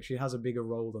that respect. She has a bigger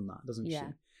role than that, doesn't she?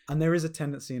 And there is a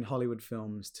tendency in Hollywood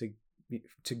films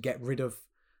to get rid of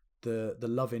the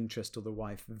love interest or the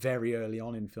wife very early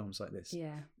on in films like this.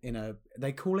 Yeah.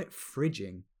 They call it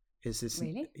fridging. Is this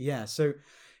really? Yeah, so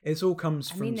it all comes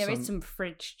from there is some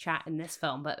fridge chat in this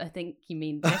film, but I think you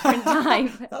mean different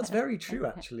type. That's very true,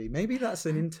 actually. Maybe that's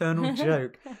an internal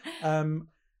joke.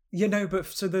 But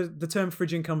so the term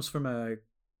fridging comes from a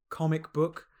comic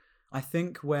book, I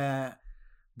think, where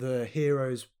the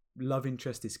hero's love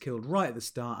interest is killed right at the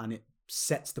start and it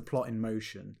sets the plot in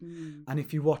motion. And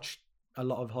if you watch a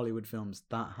lot of Hollywood films,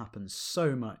 that happens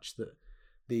so much that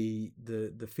the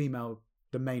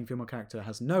main female character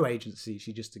has no agency.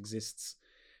 She just exists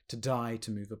to die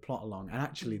to move the plot along. And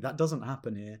actually, that doesn't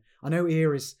happen here. I know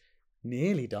Iris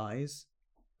nearly dies,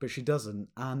 but she doesn't.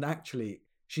 And actually,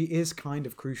 she is kind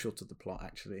of crucial to the plot,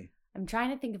 actually. I'm trying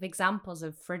to think of examples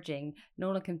of fridging, and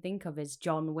all I can think of is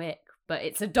John Wick, but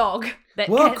it's a dog that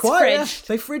gets fridged.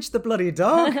 They fridge the bloody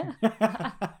dog.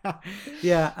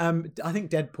 Yeah, I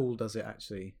think Deadpool does it,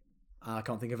 actually. I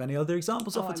can't think of any other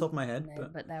examples off the top of my head. No,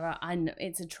 but there are. I know,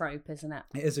 it's a trope, isn't it?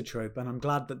 It is a trope, and I'm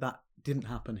glad that didn't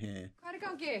happen here. Hvað í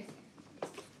gangi?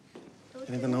 Er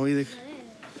þetta ná í þig?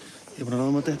 Ég búin að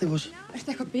ráða maður Dettifoss.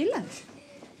 Ertu eitthvað bilaður?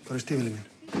 Hvað stífilinn minn?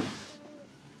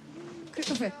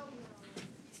 Kristoffer.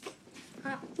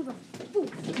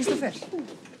 Kristoffer.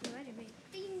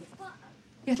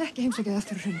 Ég ætla ekki að heimsækja þig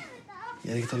aftur á Hraunið.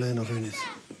 Ég ekkert á leiðin á Hraunið.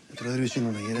 Þetta öðruvísi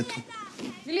núna, ég edrú.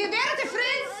 Viljið vera til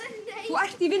friðs? Þú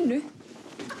ert í vinnu.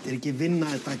 Þetta ekki vinna,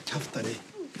 þetta kjaftari.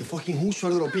 Ég fucking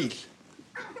húsvörður á bíl.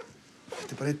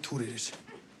 Þetta bara einn túr, Iris.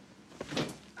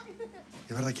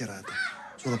 Ég verð að gera þetta.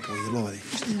 Svo það búið, ég lofa því.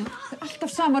 Veistu það? Það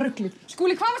alltaf sama ruglið.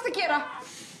 Skúli, hvað varst að gera?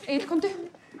 Egill, komdu.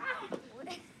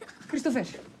 Kristoffer.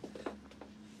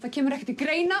 Það kemur ekkert til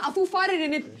greina að þú farir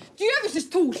inn í djöfusins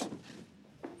túr.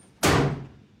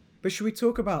 But should we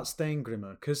talk about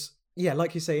Steingrimur? Because, yeah,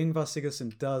 like you say, Ingvar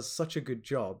Sigurdsson does such a good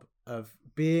job of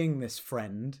being this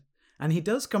friend. And he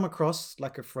does come across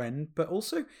like a friend, but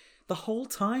also the whole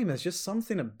time there's just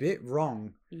something a bit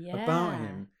wrong about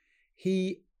him.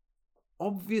 He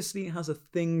obviously has a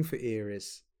thing for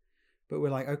Iris, but we're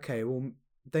like, okay, well,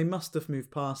 they must have moved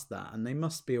past that and they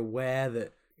must be aware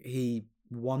that he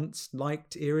once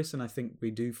liked Iris, and I think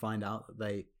we do find out that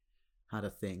they had a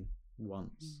thing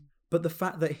once. But the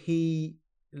fact that he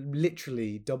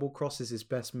literally double crosses his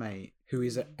best mate, who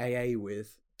he's at AA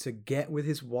with, to get with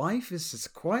his wife is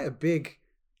quite a big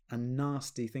and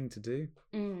nasty thing to do.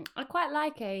 I quite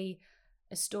like a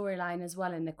storyline as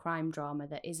well in the crime drama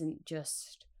that isn't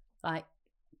just like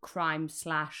crime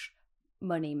 /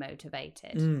 money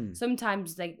motivated.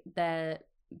 Sometimes their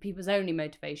people's only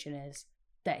motivation is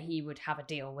that he would have a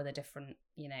deal with a different,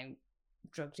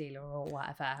 drug dealer or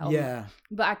whatever. Yeah.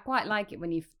 But I quite like it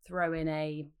when you throw in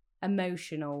a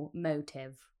emotional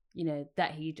motive,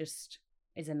 that he just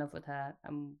is in love with her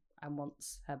and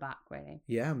wants her back, really.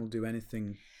 Yeah, and will do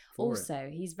anything for also,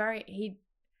 it. He's very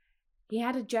he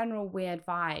had a general weird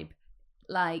vibe.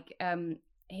 Like,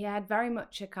 he had very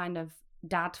much a kind of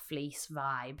dad fleece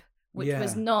vibe, which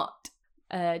was not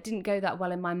didn't go that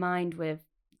well in my mind with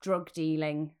drug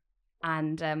dealing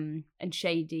and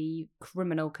shady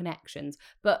criminal connections.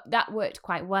 But that worked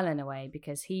quite well in a way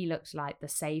because he looked like the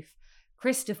safe.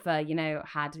 Christopher,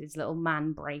 had his little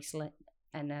man bracelet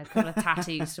and a couple of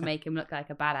tattoos to make him look like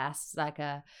a badass, like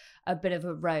a bit of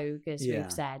a rogue, as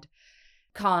we've said.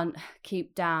 Can't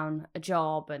keep down a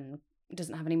job and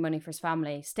doesn't have any money for his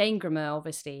family. Steingrimur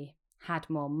obviously had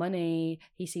more money.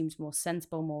 He seems more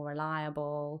sensible, more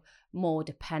reliable, more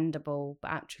dependable,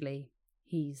 but actually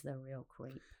he's the real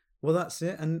creep. Well, that's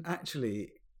it. And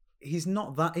actually, he's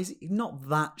not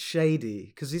that shady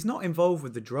because he's not involved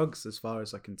with the drugs as far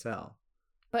as I can tell.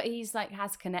 But he's like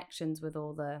has connections with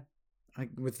all the...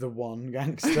 with the one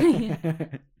gangster.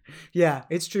 Yeah,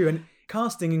 it's true. And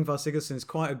casting Ingvar Sigurdsson is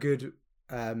quite a good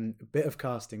bit of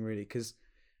casting, really, because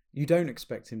you don't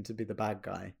expect him to be the bad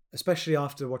guy, especially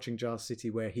after watching Jar City,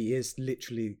 where he is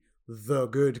literally the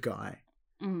good guy.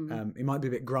 He might be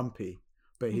a bit grumpy,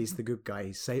 but he's the good guy.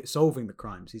 He's solving the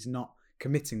crimes. He's not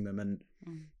committing them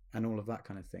and all of that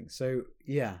kind of thing. So,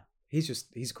 yeah,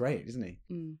 he's great, isn't he?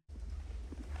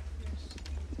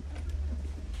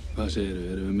 Hvað segirðu?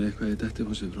 Erum við með eitthvað í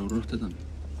Dettifossi frá Rotterdam?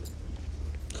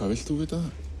 Hvað vilt þú vita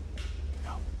það?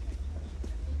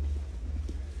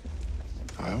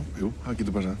 Já, jú, það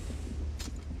getur passað.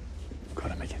 Hvað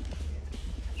er það mikið?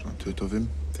 Svona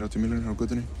 25-30 milljónir á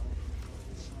götunni.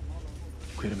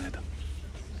 Hver er með þetta?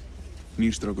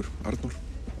 Nýr strákur, Arnór.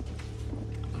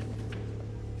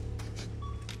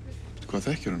 Hvað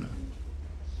þekkjur hann?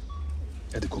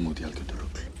 Þetta kom út í algjörðu rugl.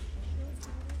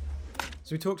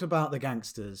 So we talked about the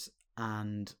gangsters,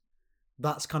 and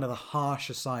that's kind of the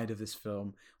harsher side of this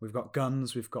film. We've got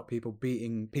guns, we've got people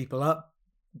beating people up,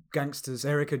 gangsters,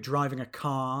 Erika driving a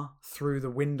car through the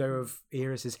window of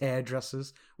Iris's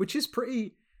hairdressers, which is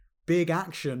pretty big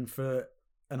action for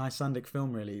an Icelandic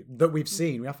film, really, that we've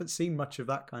seen. We haven't seen much of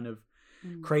that kind of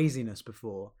craziness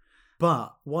before.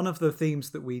 But one of the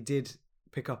themes that we did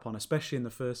pick up on, especially in the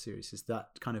first series, is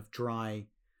that kind of dry,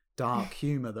 dark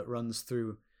humour that runs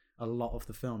through a lot of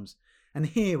the films. And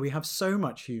here we have so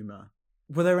much humour.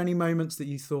 Were there any moments that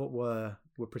you thought were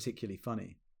particularly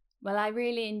funny? Well, I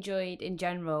really enjoyed, in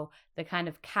general, the kind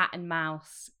of cat and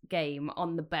mouse game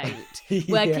on the boat,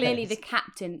 where clearly the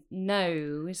captain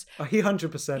knows. Oh, he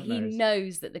 100% knows. He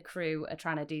knows that the crew are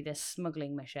trying to do this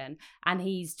smuggling mission, and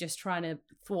he's just trying to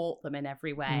thwart them in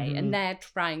every way, and they're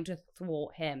trying to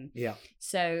thwart him. Yeah.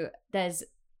 So there's,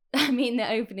 the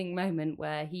opening moment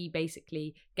where he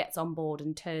basically gets on board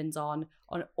and turns on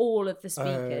all of the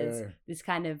speakers this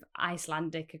kind of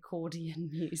Icelandic accordion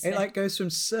music. It goes from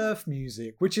surf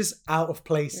music, which is out of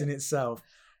place in itself,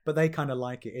 but they kind of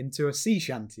like it, into a sea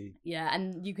shanty. Yeah,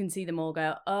 and you can see them all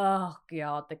go, oh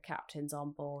God, the captain's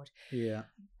on board. Yeah.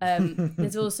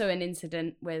 There's also an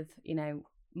incident with,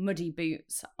 muddy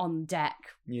boots on deck,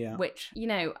 which,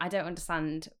 I don't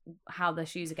understand how their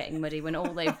shoes are getting muddy when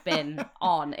all they've been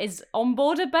on is on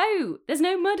board a boat. There's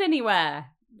no mud anywhere.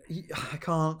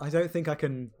 I don't think I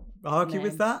can argue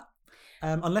with that,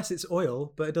 unless it's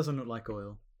oil, but it doesn't look like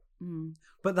oil.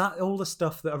 But all the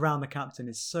stuff that around the captain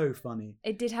is so funny.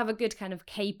 It did have a good kind of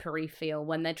capery feel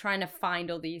when they're trying to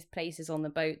find all these places on the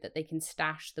boat that they can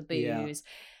stash the booze.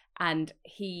 And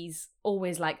he's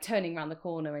always turning around the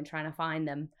corner and trying to find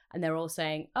them. And they're all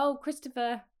saying, oh,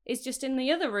 Christopher is just in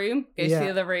the other room. Goes to the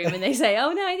other room and they say,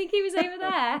 oh no, I think he was over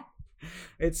there.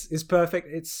 It's perfect.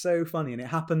 It's so funny. And it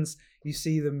happens, you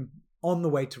see them on the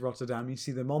way to Rotterdam, you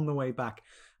see them on the way back.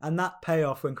 And that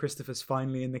payoff when Christopher's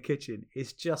finally in the kitchen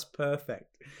is just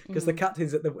perfect. Because the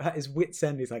captain's at his wit's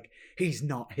end. He's like, he's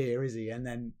not here, is he? And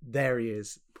then there he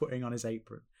is, putting on his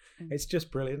apron. It's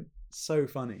just brilliant. So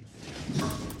funny.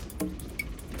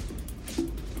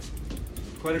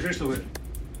 Hvar Kristoffer?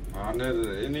 Hann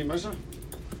inni í messa.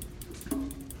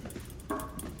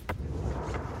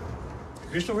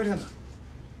 Kristoffer hérna?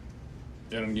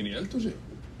 Hann ekki inni í eldhúsi?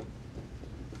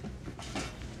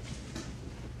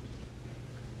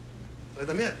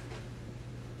 Þetta mér?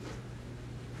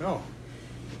 Já.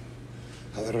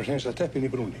 Það þarf að hreinsa teppin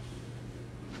í brúnni.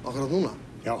 Akkurat núna?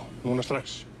 Já, núna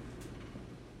strax.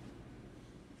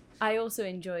 I also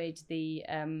enjoyed the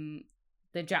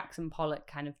Jackson Pollock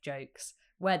kind of jokes,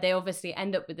 where they obviously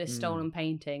end up with this stolen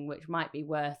painting, which might be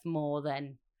worth more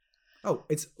than... Oh,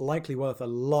 it's likely worth a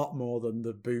lot more than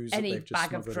the booze that they've just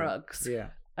bag of drugs. Yeah.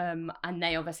 And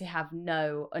they obviously have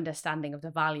no understanding of the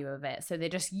value of it, so they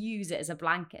just use it as a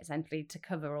blanket, essentially, to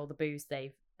cover all the booze they're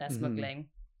smuggling.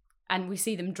 And we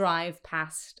see them drive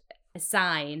past a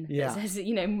sign that says,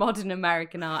 modern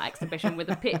American art exhibition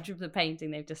with a picture of the painting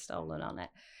they've just stolen on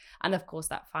it. And of course,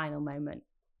 that final moment,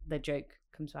 the joke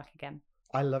comes back again.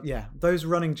 I love, those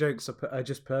running jokes are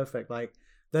just perfect.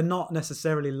 They're not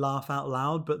necessarily laugh out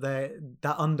loud, but they're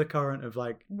that undercurrent of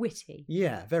witty.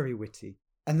 Yeah, very witty.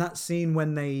 And that scene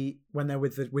when they're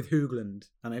with Hoogland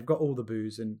and they've got all the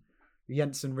booze and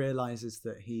Jensen realizes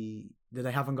that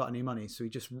they haven't got any money, so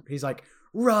he's like,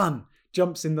 run,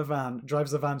 jumps in the van,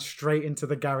 drives the van straight into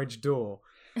the garage door.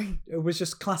 It was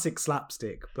just classic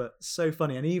slapstick, but so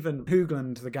funny. And even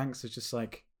Hoogland, the gangster's just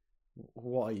like,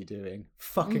 what are you doing?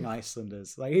 Fucking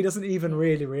Icelanders. Like, he doesn't even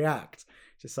really react.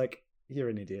 Just like, you're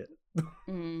an idiot.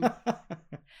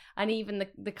 And even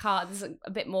the car, there's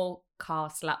a bit more car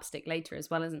slapstick later as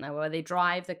well, isn't there, where they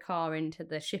drive the car into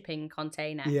the shipping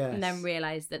container and then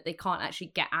realise that they can't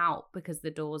actually get out because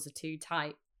the doors are too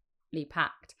tightly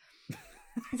packed.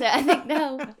 So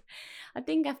I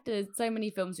think after so many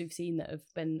films we've seen that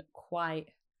have been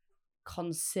quite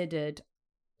considered,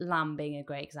 Lamb being a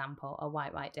great example, A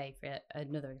White White Day for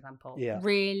another example,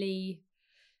 really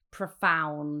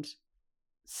profound,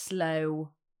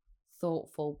 slow,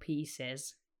 thoughtful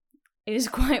pieces. It is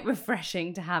quite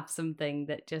refreshing to have something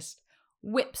that just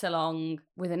whips along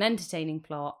with an entertaining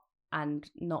plot and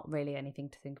not really anything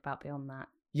to think about beyond that.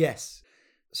 Yes.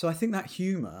 So I think that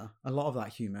humour, a lot of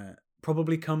that humour,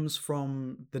 probably comes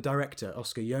from the director,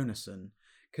 Oscar Jónasson,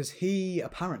 because he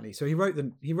wrote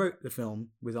the film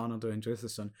with Arnaldur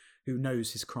Indriðason, who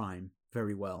knows his crime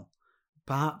very well.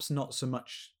 Perhaps not so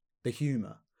much the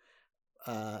humour.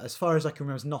 As far as I can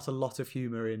remember, there's not a lot of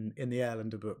humour in the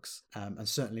Erlander books, and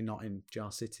certainly not in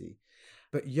Jar City.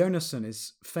 But Jónasson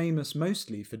is famous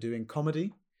mostly for doing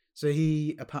comedy. So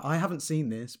I haven't seen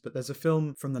this, but there's a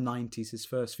film from the 90s, his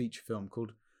first feature film,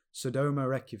 called Sodoma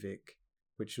Reykjavik,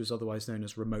 which was otherwise known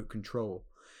as Remote Control,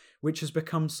 which has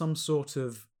become some sort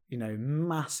of,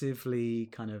 massively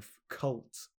kind of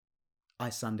cult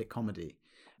Icelandic comedy.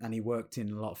 And he worked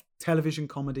in a lot of television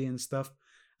comedy and stuff.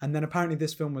 And then apparently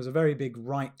this film was a very big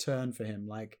right turn for him.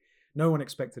 Like, no one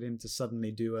expected him to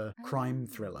suddenly do a crime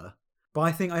thriller. But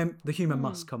I think the humour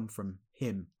must come from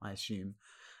him, I assume.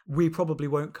 We probably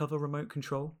won't cover Remote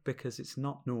Control because it's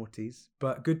not noughties,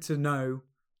 but good to know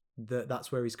that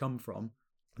that's where he's come from.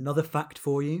 Another fact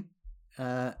for you,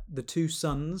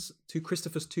 Christopher's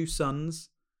two sons,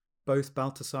 both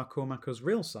Baltasar Kormákur's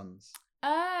real sons.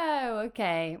 Oh,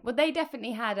 okay. Well, they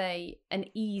definitely had an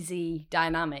easy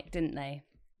dynamic, didn't they?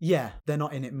 Yeah, they're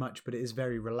not in it much, but it is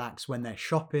very relaxed when they're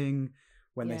shopping,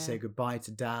 when they say goodbye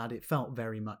to Dad. It felt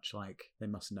very much like they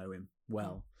must know him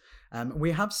well.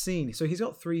 We have seen, so he's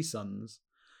got 3 sons,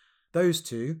 those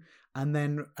 2, and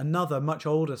then another much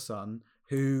older son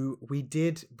who we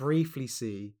did briefly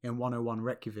see in 101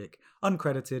 Reykjavik,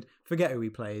 uncredited, forget who he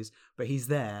plays, but he's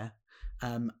there,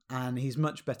 and he's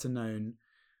much better known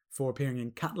for appearing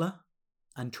in Katla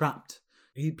and Trapped.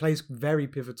 He plays a very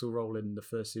pivotal role in the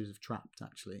first series of Trapped,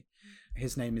 actually.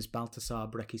 His name is Baltasar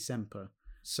Brekkisemper.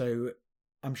 So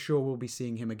I'm sure we'll be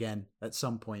seeing him again at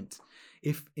some point,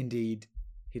 if indeed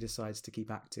he decides to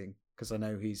keep acting. Because I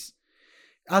know he's,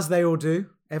 as they all do,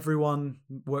 everyone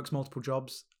works multiple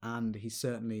jobs, and he's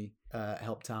certainly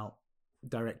helped out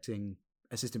directing,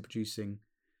 assistant producing,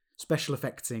 special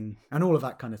effecting, and all of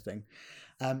that kind of thing.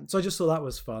 So I just thought that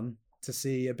was fun to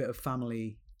see a bit of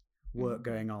family work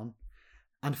going on.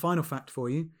 And final fact for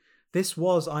you, this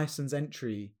was Iceland's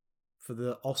entry for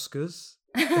the Oscars.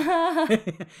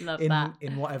 Love that.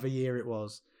 In whatever year it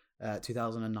was,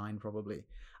 2009 probably.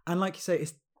 And like you say,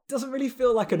 it doesn't really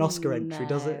feel like an Oscar entry,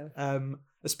 does it?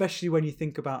 Especially when you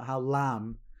think about how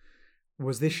Lamb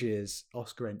was this year's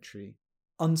Oscar entry.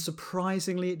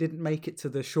 Unsurprisingly, it didn't make it to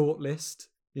the shortlist,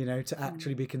 to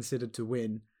actually be considered to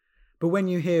win. But when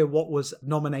you hear what was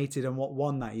nominated and what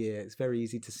won that year, it's very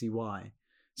easy to see why.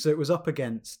 So it was up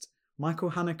against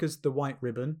Michael Haneke's The White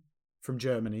Ribbon from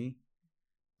Germany,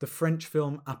 the French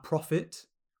film A Prophet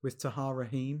with Tahar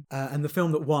Rahim, and the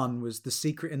film that won was The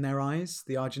Secret in Their Eyes,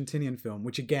 the Argentinian film,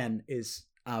 which again is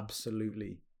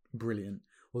absolutely brilliant.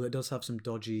 Although it does have some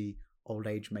dodgy old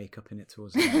age makeup in it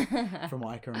towards the end, from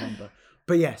what I can remember.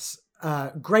 But yes,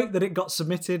 great that it got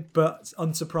submitted, but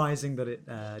unsurprising that it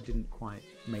didn't quite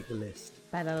make the list.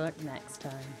 Better luck next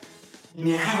time.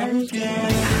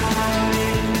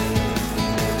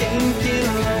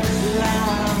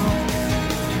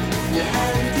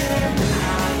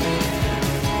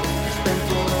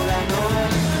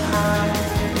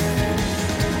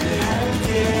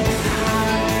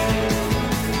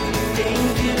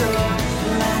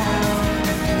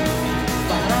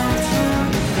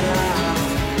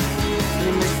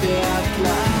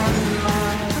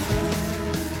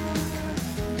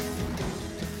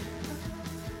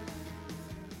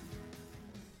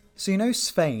 So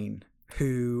Svein,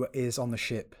 who is on the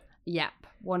ship? Yep,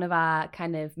 one of our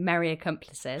kind of merry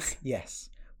accomplices. Yes.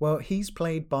 Well, he's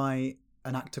played by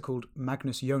an actor called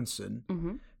Magnus Jonsson,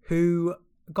 who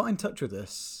got in touch with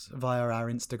us via our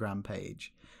Instagram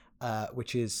page,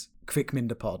 which is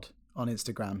Kvikmyndapod on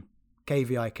Instagram.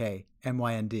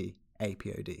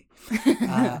 KVIKMYNDAPOD.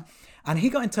 And he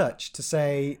got in touch to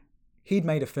say he'd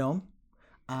made a film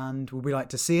and would we like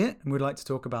to see it and we'd like to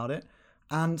talk about it.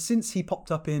 And since he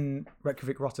popped up in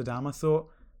Reykjavik, Rotterdam, I thought,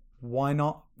 why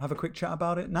not have a quick chat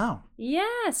about it now?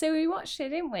 Yeah, so we watched it,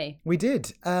 didn't we? We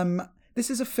did. This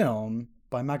is a film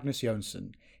by Magnus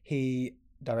Jonsson. He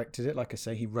directed it, like I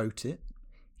say, he wrote it.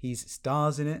 He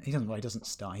stars in it. He doesn't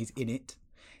star, he's in it.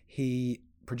 He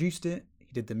produced it,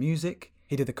 he did the music,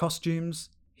 he did the costumes,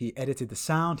 he edited the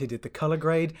sound, he did the colour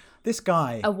grade. This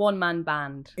guy... A one-man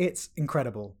band. It's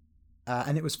incredible.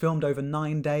 And it was filmed over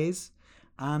 9 days.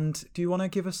 And do you want to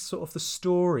give us sort of the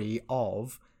story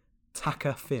of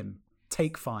Taka Film,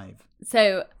 Take 5?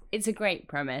 So it's a great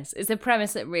premise. It's a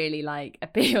premise that really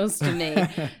appeals to me.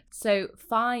 So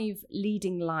 5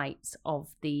 leading lights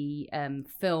of the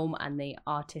film and the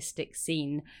artistic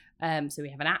scene. So we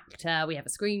have an actor, we have a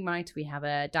screenwriter, we have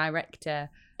a director,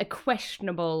 a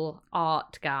questionable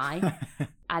art guy,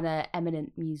 and an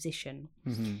eminent musician.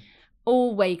 Mm-hmm.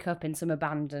 All wake up in some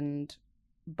abandoned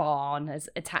barn as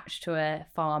attached to a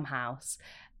farmhouse,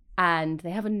 and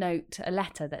they have a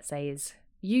letter that says,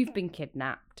 "You've been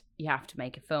kidnapped, you have to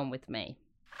make a film with me."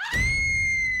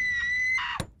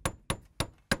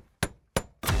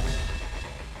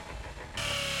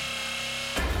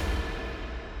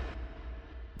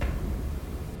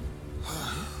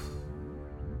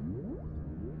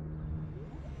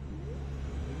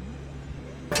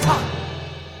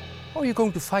 How are you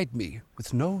going to fight me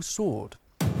with no sword?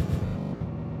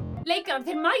 Leikarar,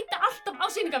 þeir mæta alltaf á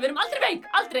sýningar, við erum aldrei veik,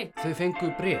 aldrei. Þau fengu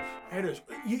bréf. Heyrðu,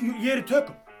 ég er í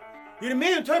tökum. Ég er í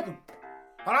miðjum tökum.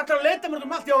 Það er allir að leita mér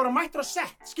allt, ég á að vera mættur á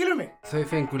sett, skilur mig? Þau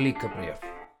fengu líka bréf.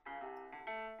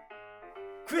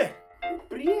 Hver?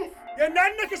 Bréf? Ég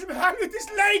nenni ekki sem helvitis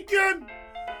leikjum!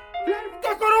 Hleyptu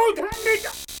okkur út,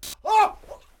 helvita!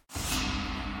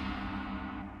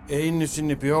 Einu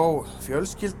sinni bjó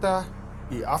fjölskylda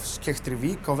í afskektri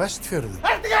vík á Vestfjörðum.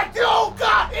 Ertu ekki að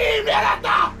djóka í mér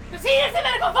þetta? Það sýnir sem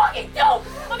eitthvað fucking djók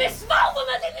og við sváfum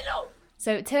að þetta nú! So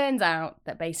it turns out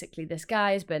that basically this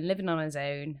guy has been living on his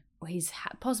own. He's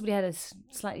possibly had a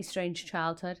slightly strange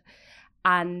childhood,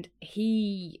 and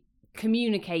he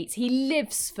communicates. He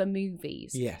lives for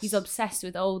movies. Yes. He's obsessed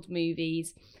with old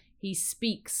movies. He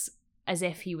speaks as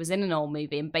if he was in an old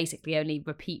movie and basically only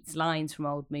repeats lines from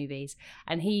old movies.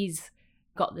 And he's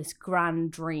got this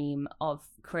grand dream of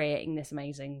creating this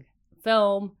amazing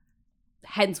film,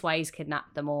 hence why he's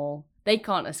kidnapped them all. They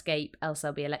can't escape, else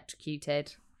they'll be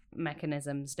electrocuted.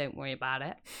 Mechanisms, don't worry about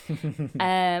it.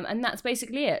 And that's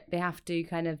basically it. They have to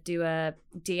kind of do a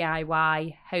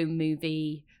DIY home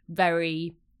movie,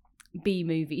 very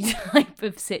B-movie type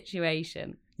of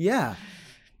situation. Yeah.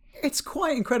 It's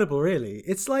quite incredible, really.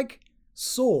 It's like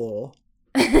Saw,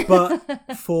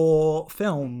 but for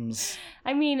films.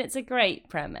 I mean, it's a great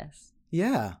premise.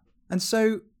 Yeah. And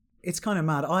so it's kind of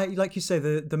mad. Like you say,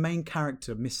 the main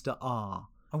character, Mr. R,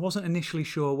 I wasn't initially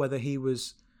sure whether he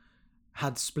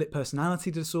had split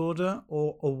personality disorder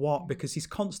or what, because he's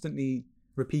constantly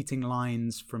repeating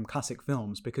lines from classic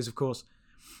films, because of course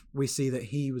we see that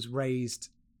he was raised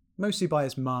mostly by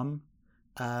his mum,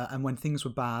 and when things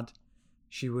were bad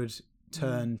she would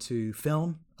turn to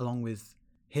film along with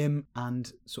him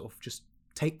and sort of just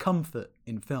take comfort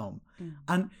in film.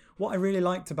 And what I really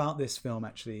liked about this film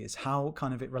actually is how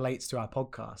kind of it relates to our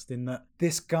podcast, in that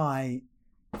this guy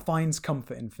finds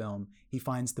comfort in film. He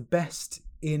finds the best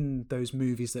in those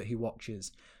movies that he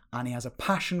watches, and he has a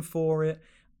passion for it.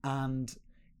 And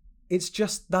it's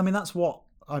just, I mean, that's what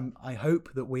I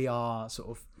hope that we are sort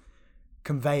of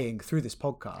conveying through this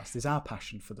podcast, is our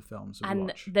passion for the films that we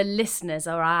watch. And the listeners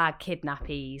are our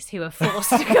kidnappees who are forced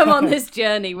to come on this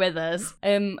journey with us.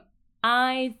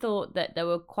 I thought that there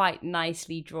were quite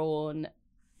nicely drawn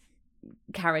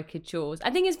caricatures. I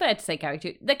think it's fair to say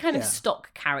caricature. They're kind of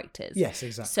stock characters. Yes,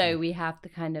 exactly. So we have the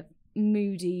kind of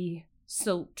moody,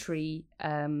 sultry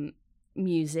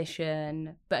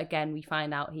musician, but again we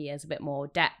find out he has a bit more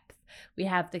depth. We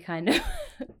have the kind of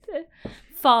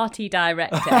farty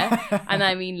director, and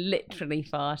I mean literally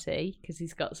farty, because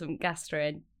he's got some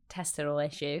gastrointestinal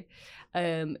issue,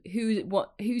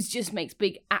 who's just makes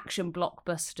big action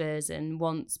blockbusters and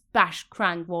wants bash,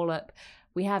 crank, wallop.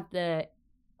 We have the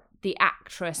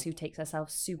actress who takes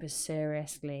herself super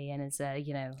seriously and is a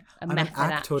method an actor,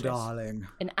 actress. Darling.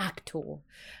 An actor.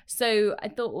 So I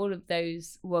thought all of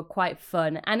those were quite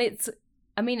fun, and it's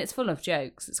full of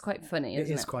jokes. It's quite funny, isn't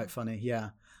it? It is quite funny, yeah.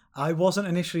 I wasn't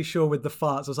initially sure with the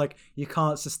farts. I was like, you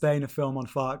can't sustain a film on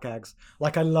fart gags.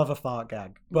 Like, I love a fart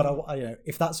gag, but I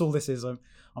if that's all this is, I'm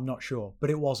not sure. But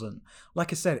it wasn't.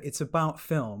 Like I said, it's about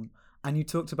film, and you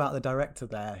talked about the director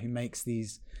there who makes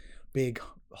these big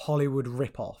Hollywood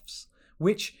rip-offs,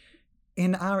 which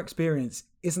in our experience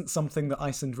isn't something that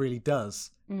Iceland really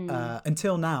does.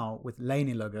 Until now, with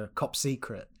Leynilögur, Cop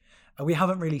Secret, we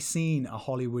haven't really seen a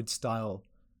Hollywood-style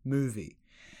movie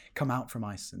come out from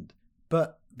Iceland.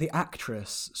 But the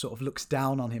actress sort of looks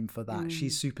down on him for that.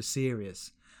 She's super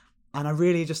serious. And I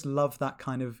really just love that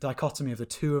kind of dichotomy of the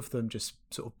two of them just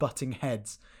sort of butting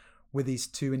heads with these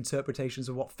two interpretations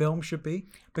of what film should be,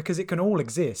 because it can all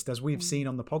exist, as we've seen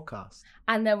on the podcast.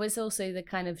 And there was also the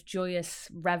kind of joyous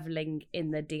reveling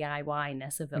in the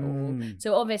DIY-ness of it all.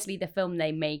 So obviously the film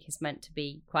they make is meant to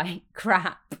be quite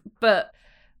crap, but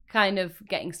kind of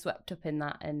getting swept up in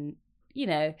that, and you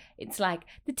know, it's like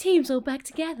the team's all back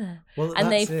together,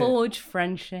 and they forge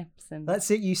friendships, and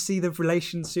that's it. You see the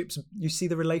relationships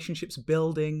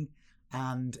building,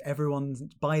 and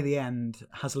everyone by the end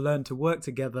has learned to work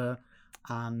together,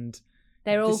 and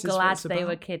they're all glad they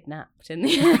were kidnapped in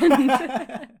the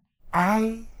end.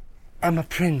 I am a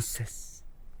princess,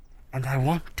 and I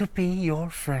want to be your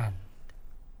friend.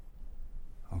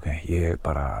 Ok, ég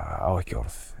bara á ekki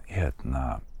orð.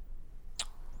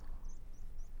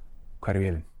 Hvar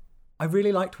vélin? I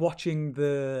really liked watching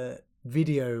the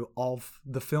video of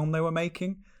the film they were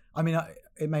making. I mean,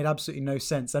 it made absolutely no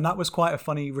sense. And that was quite a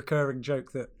funny recurring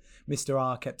joke that Mr.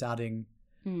 R kept adding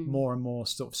more and more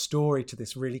sort of story to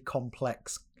this really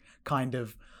complex kind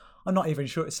of, I'm not even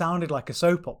sure, it sounded like a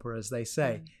soap opera, as they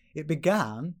say. It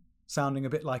began sounding a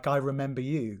bit like I Remember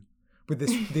You, with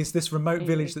this remote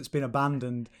village that's been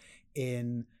abandoned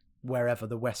in wherever,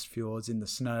 the West Fjords, in the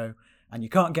snow, and you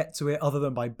can't get to it other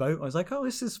than by boat. I was like, oh,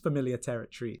 this is familiar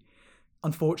territory.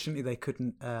 Unfortunately, they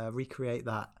couldn't recreate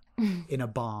that in a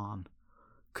barn,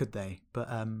 could they? But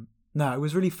no, it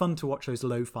was really fun to watch those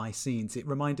lo-fi scenes. It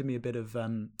reminded me a bit of,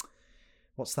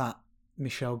 what's that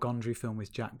Michel Gondry film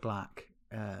with Jack Black?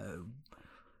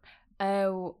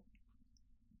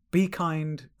 Be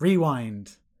Kind,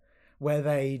 Rewind, where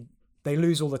they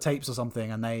lose all the tapes or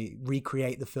something and they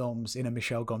recreate the films in a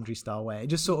Michel Gondry style way. It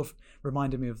just sort of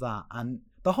reminded me of that. And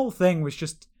the whole thing was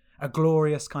just a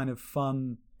glorious kind of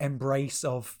fun embrace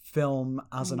of film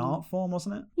as an art form,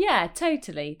 wasn't it? Yeah,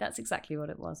 totally. That's exactly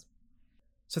what it was.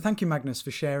 So thank you, Magnus,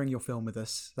 for sharing your film with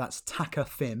us. That's Taka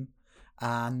Film,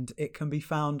 and it can be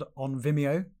found on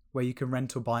Vimeo, where you can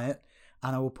rent or buy it.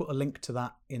 And I will put a link to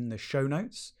that in the show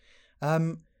notes.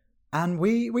 And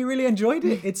we really enjoyed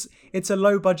it. It's a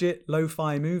low-budget,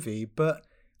 lo-fi movie, but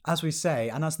as we say,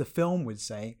 and as the film would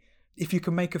say, if you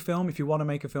can make a film, if you want to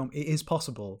make a film, it is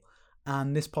possible.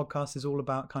 And this podcast is all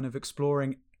about kind of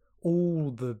exploring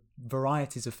all the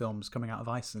varieties of films coming out of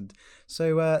Iceland.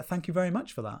 So thank you very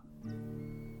much for that.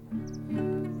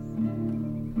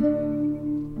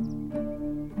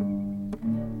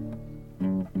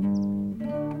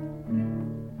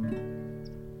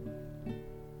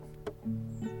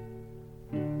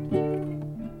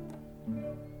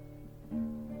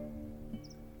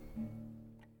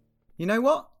 You know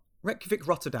what? Reykjavik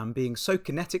Rotterdam being so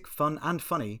kinetic, fun and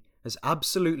funny has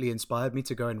absolutely inspired me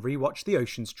to go and rewatch the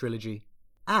Oceans trilogy,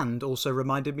 and also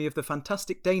reminded me of the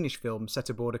fantastic Danish film set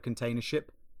aboard a container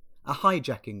ship, A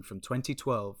Hijacking from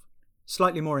 2012.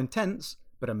 Slightly more intense,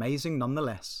 but amazing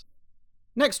nonetheless.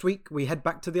 Next week we head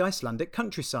back to the Icelandic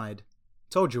countryside.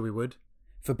 Told you we would.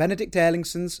 For Benedict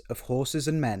Erlingson's Of Horses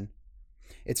and Men.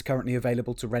 It's currently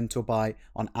available to rent or buy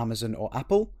on Amazon or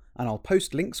Apple, and I'll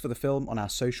post links for the film on our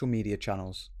social media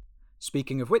channels.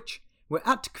 Speaking of which, we're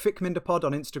at Kvikmyndapod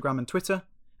on Instagram and Twitter,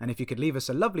 and if you could leave us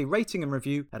a lovely rating and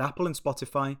review at Apple and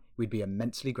Spotify, we'd be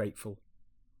immensely grateful.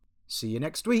 See you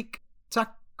next week.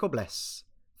 Takk og bless.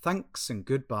 Thanks and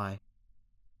goodbye.